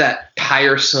just that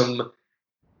tiresome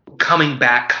coming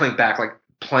back,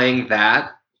 playing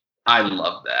that, I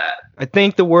love that. I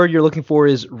think the word you're looking for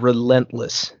is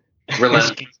relentless.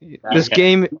 Relentless. This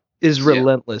game is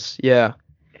relentless. Yeah.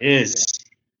 It is.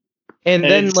 And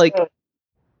then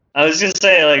I was just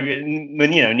saying,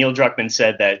 when Neil Druckmann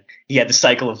said that he had the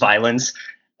cycle of violence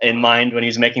in mind when he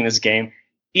was making this game,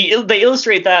 they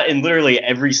illustrate that in literally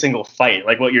every single fight,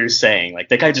 like what you're saying.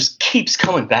 That guy just keeps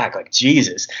coming back,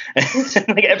 Jesus.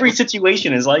 Every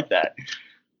situation is like that.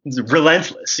 It's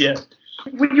relentless, yeah.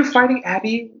 When you're fighting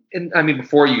Abby, and I mean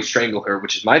before you strangle her,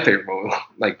 which is my favorite moment,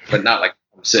 but not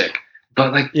I'm sick.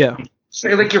 But yeah.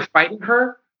 You're fighting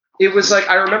her. It was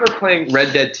I remember playing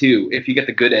Red Dead 2, if you get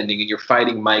the good ending, and you're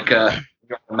fighting Micah,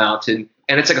 you're on the mountain,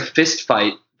 and it's a fist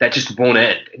fight that just won't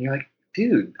end. And you're like,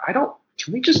 dude,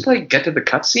 can we just get to the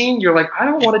cutscene? You're I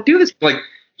don't want to do this.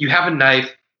 You have a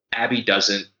knife, Abby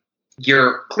doesn't.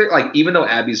 You're clear, even though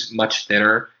Abby's much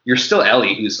thinner, you're still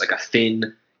Ellie, who's a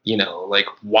thin,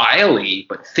 wily,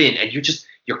 but thin. And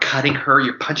you're cutting her,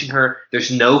 you're punching her. There's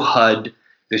no HUD,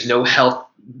 there's no health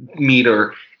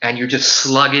meter, and you're just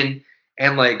slugging.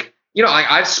 And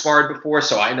I've sparred before,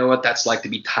 so I know what that's like to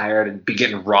be tired and be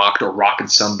getting rocked or rocking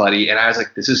somebody. And I was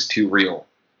like, this is too real.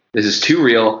 This is too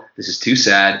real. This is too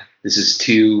sad. This is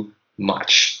too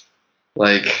much.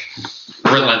 Relentless.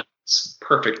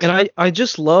 Perfect. And I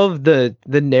just love the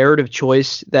narrative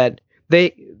choice that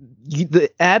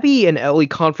the Abby and Ellie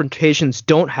confrontations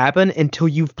don't happen until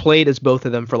you've played as both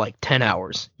of them for 10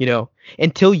 hours,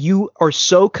 until you are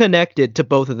so connected to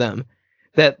both of them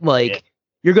that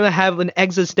you're going to have an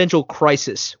existential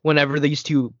crisis whenever these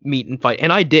two meet and fight.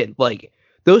 And I did.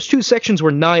 Those two sections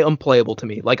were nigh unplayable to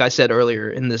me, like I said earlier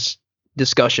in this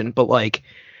discussion. But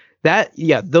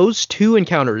those two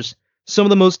encounters, some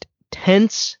of the most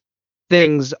tense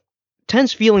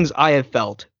feelings I have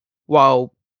felt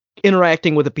while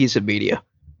interacting with a piece of media.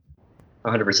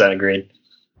 100% agreed.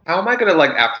 How am I going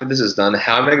to, after this is done,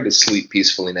 how am I going to sleep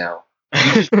peacefully now?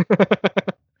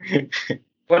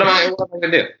 What am I going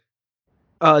to do?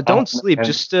 Don't sleep.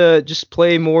 Just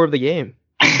play more of the game.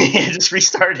 Just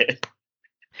restart it.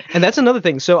 And that's another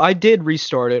thing. So I did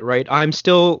restart it, right? I'm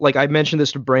still, I mentioned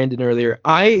this to Brandon earlier.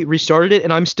 I restarted it,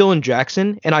 and I'm still in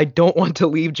Jackson, and I don't want to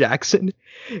leave Jackson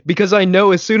because I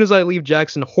know as soon as I leave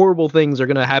Jackson, horrible things are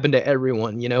going to happen to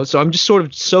everyone, So I'm just sort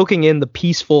of soaking in the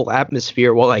peaceful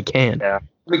atmosphere while I can. Yeah.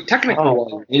 I mean, technically, while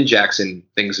you're in Jackson,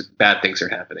 bad things are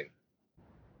happening.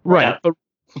 Right. Yeah.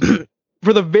 But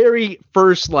for the very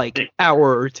first,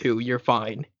 hour or two, you're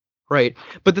fine. Right.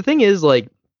 But the thing is,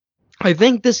 I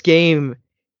think this game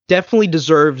definitely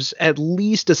deserves at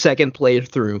least a second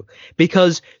playthrough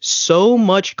because so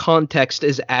much context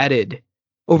is added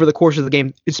over the course of the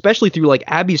game, especially through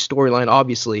Abby's storyline,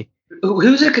 obviously.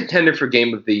 Who's a contender for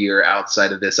Game of the Year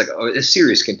outside of this, a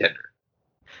serious contender?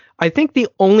 I think the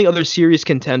only other serious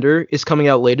contender is coming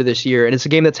out later this year, and it's a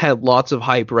game that's had lots of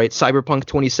hype, right? Cyberpunk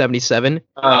 2077.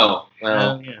 Oh,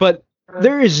 wow. But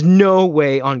there is no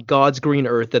way on God's green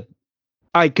earth that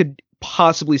I could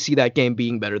possibly see that game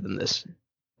being better than this.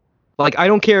 Like, I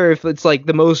don't care if it's like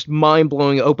the most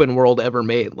mind-blowing open world ever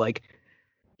made. Like,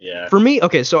 yeah. For me,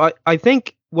 okay, so I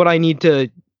think what I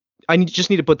just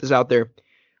need to put this out there.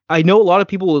 I know a lot of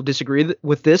people will disagree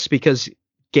with this because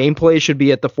gameplay should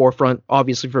be at the forefront,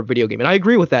 obviously, for a video game. And I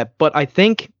agree with that, but I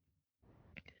think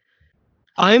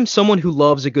I'm someone who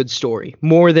loves a good story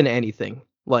more than anything.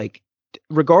 Like,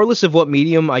 regardless of what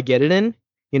medium I get it in,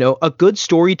 you know, a good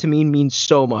story to me means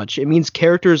so much. It means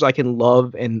characters I can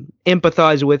love and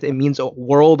empathize with. It means a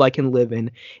world I can live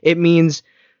in. It means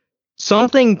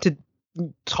something to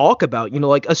talk about, you know,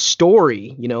 like a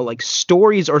story, you know, like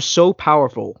stories are so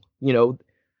powerful, you know,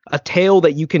 a tale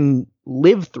that you can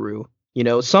live through, you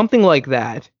know, something like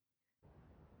that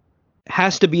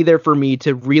has to be there for me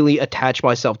to really attach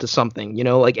myself to something, you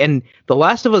know, like, and The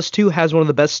Last of Us 2 has one of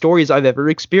the best stories I've ever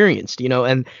experienced, you know,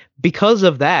 and because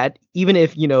of that, even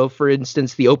if, you know, for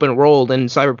instance, the open world and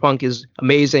Cyberpunk is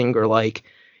amazing, or like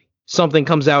something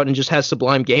comes out and just has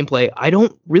sublime gameplay, I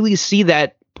don't really see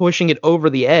that pushing it over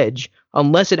the edge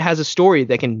unless it has a story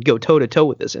that can go toe to toe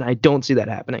with this, and I don't see that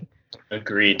happening.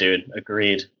 Agreed, dude.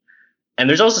 Agreed. And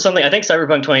there's also something, I think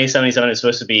Cyberpunk 2077 is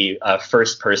supposed to be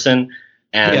first person,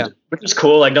 and which is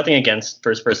cool. Like, nothing against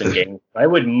first person games. I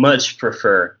would much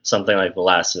prefer something like The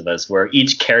Last of Us, where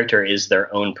each character is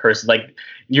their own person. Like,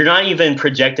 you're not even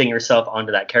projecting yourself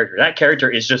onto that character. That character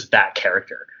is just that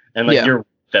character, and like you're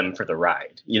with them for the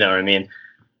ride. You know what I mean?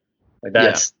 Like,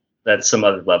 that's some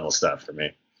other level stuff for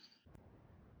me.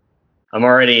 I'm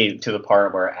already to the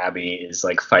part where Abby is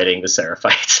like fighting the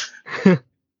Seraphites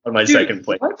on my second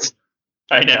play. What?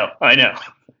 I know.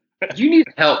 You need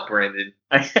help, Brandon.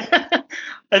 I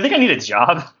think I need a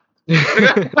job.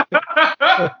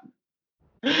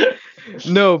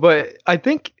 No, but I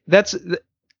think that's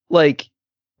like,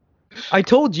 I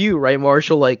told you, right,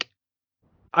 Marshall, like,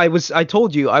 I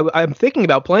told you I'm thinking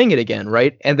about playing it again,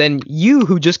 right? And then you,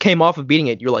 who just came off of beating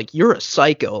it, you're like, you're a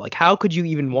psycho. Like, how could you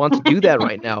even want to do that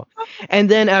right now? And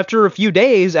then after a few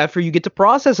days, after you get to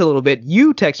process a little bit,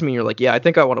 you text me and you're like, yeah, I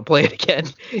think I want to play it again.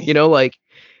 You know, like,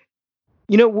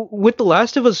 you know, with The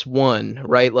Last of Us 1,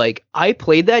 right? Like, I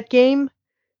played that game,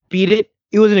 beat it.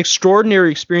 It was an extraordinary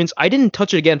experience. I didn't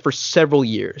touch it again for several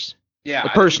years. Yeah.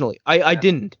 Like, personally, I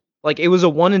didn't. Like, it was a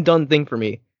one and done thing for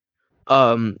me.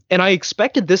 And I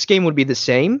expected this game would be the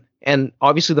same, and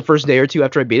obviously the first day or two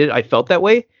after I beat it, I felt that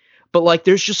way, but like,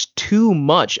 there's just too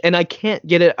much, and I can't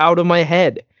get it out of my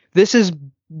head. This is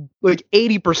like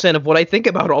 80% of what I think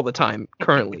about all the time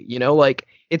currently, you know, like,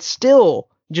 it's still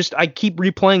just, I keep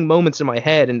replaying moments in my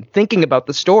head and thinking about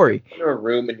the story. You're in a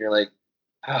room and you're like,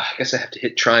 oh, I guess I have to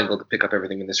hit triangle to pick up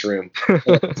everything in this room. Real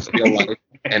life,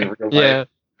 and real life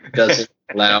doesn't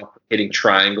allow hitting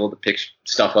triangle to pick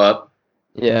stuff up.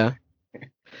 Yeah.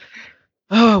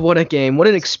 Oh, what a game. What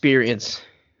an experience,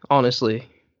 honestly.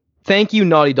 Thank you,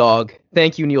 Naughty Dog.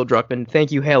 Thank you, Neil Druckmann.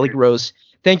 Thank you, Haley Gross.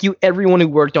 Thank you, everyone who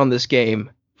worked on this game,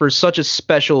 for such a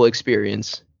special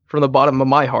experience from the bottom of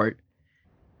my heart.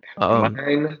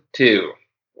 Mine, too.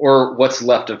 Or what's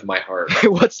left of my heart.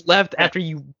 What's left after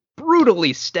you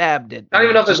brutally stabbed it. I don't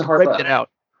even know if there's a heart ripped left. It out.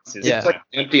 It's like an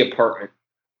empty apartment.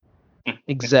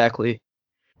 Exactly.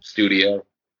 Studio.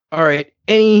 All right.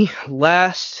 Any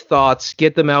last thoughts?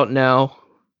 Get them out now,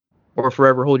 or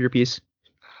forever hold your peace.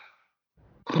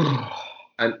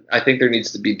 I think there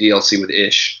needs to be DLC with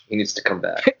Ish. He needs to come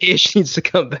back. Ish needs to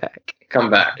come back. Come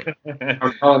back.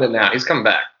 I'm calling it now. He's coming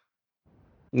back.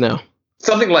 No.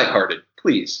 Something lighthearted.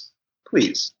 Please.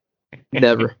 Please.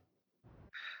 Never.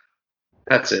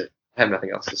 That's it. I have nothing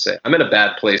else to say. I'm in a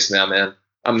bad place now, man.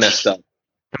 I'm messed up.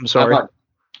 I'm sorry.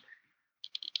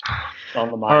 On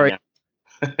the mind. All right.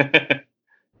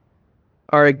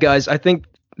 All right, guys. I think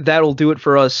that'll do it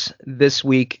for us this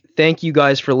week. Thank you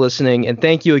guys for listening, and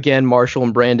thank you again, Marshall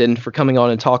and Brandon, for coming on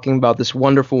and talking about this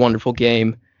wonderful, wonderful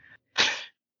game.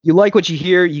 You like what you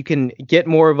hear, you can get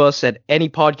more of us at any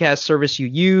podcast service you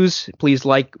use. Please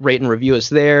like, rate, and review us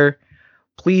there.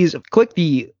 Please click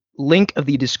the link of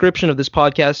the description of this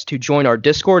podcast to join our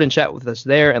Discord and chat with us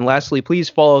there. And lastly, please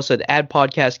follow us at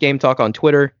 @PodcastGameTalk on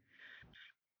Twitter.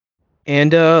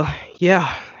 And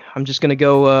yeah, I'm just gonna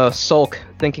go sulk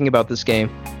thinking about this game.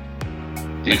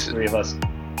 Three of us.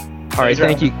 All right,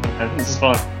 thank you. This is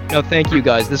fun. No, thank you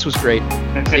guys. This was great.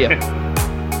 See ya.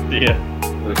 See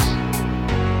ya.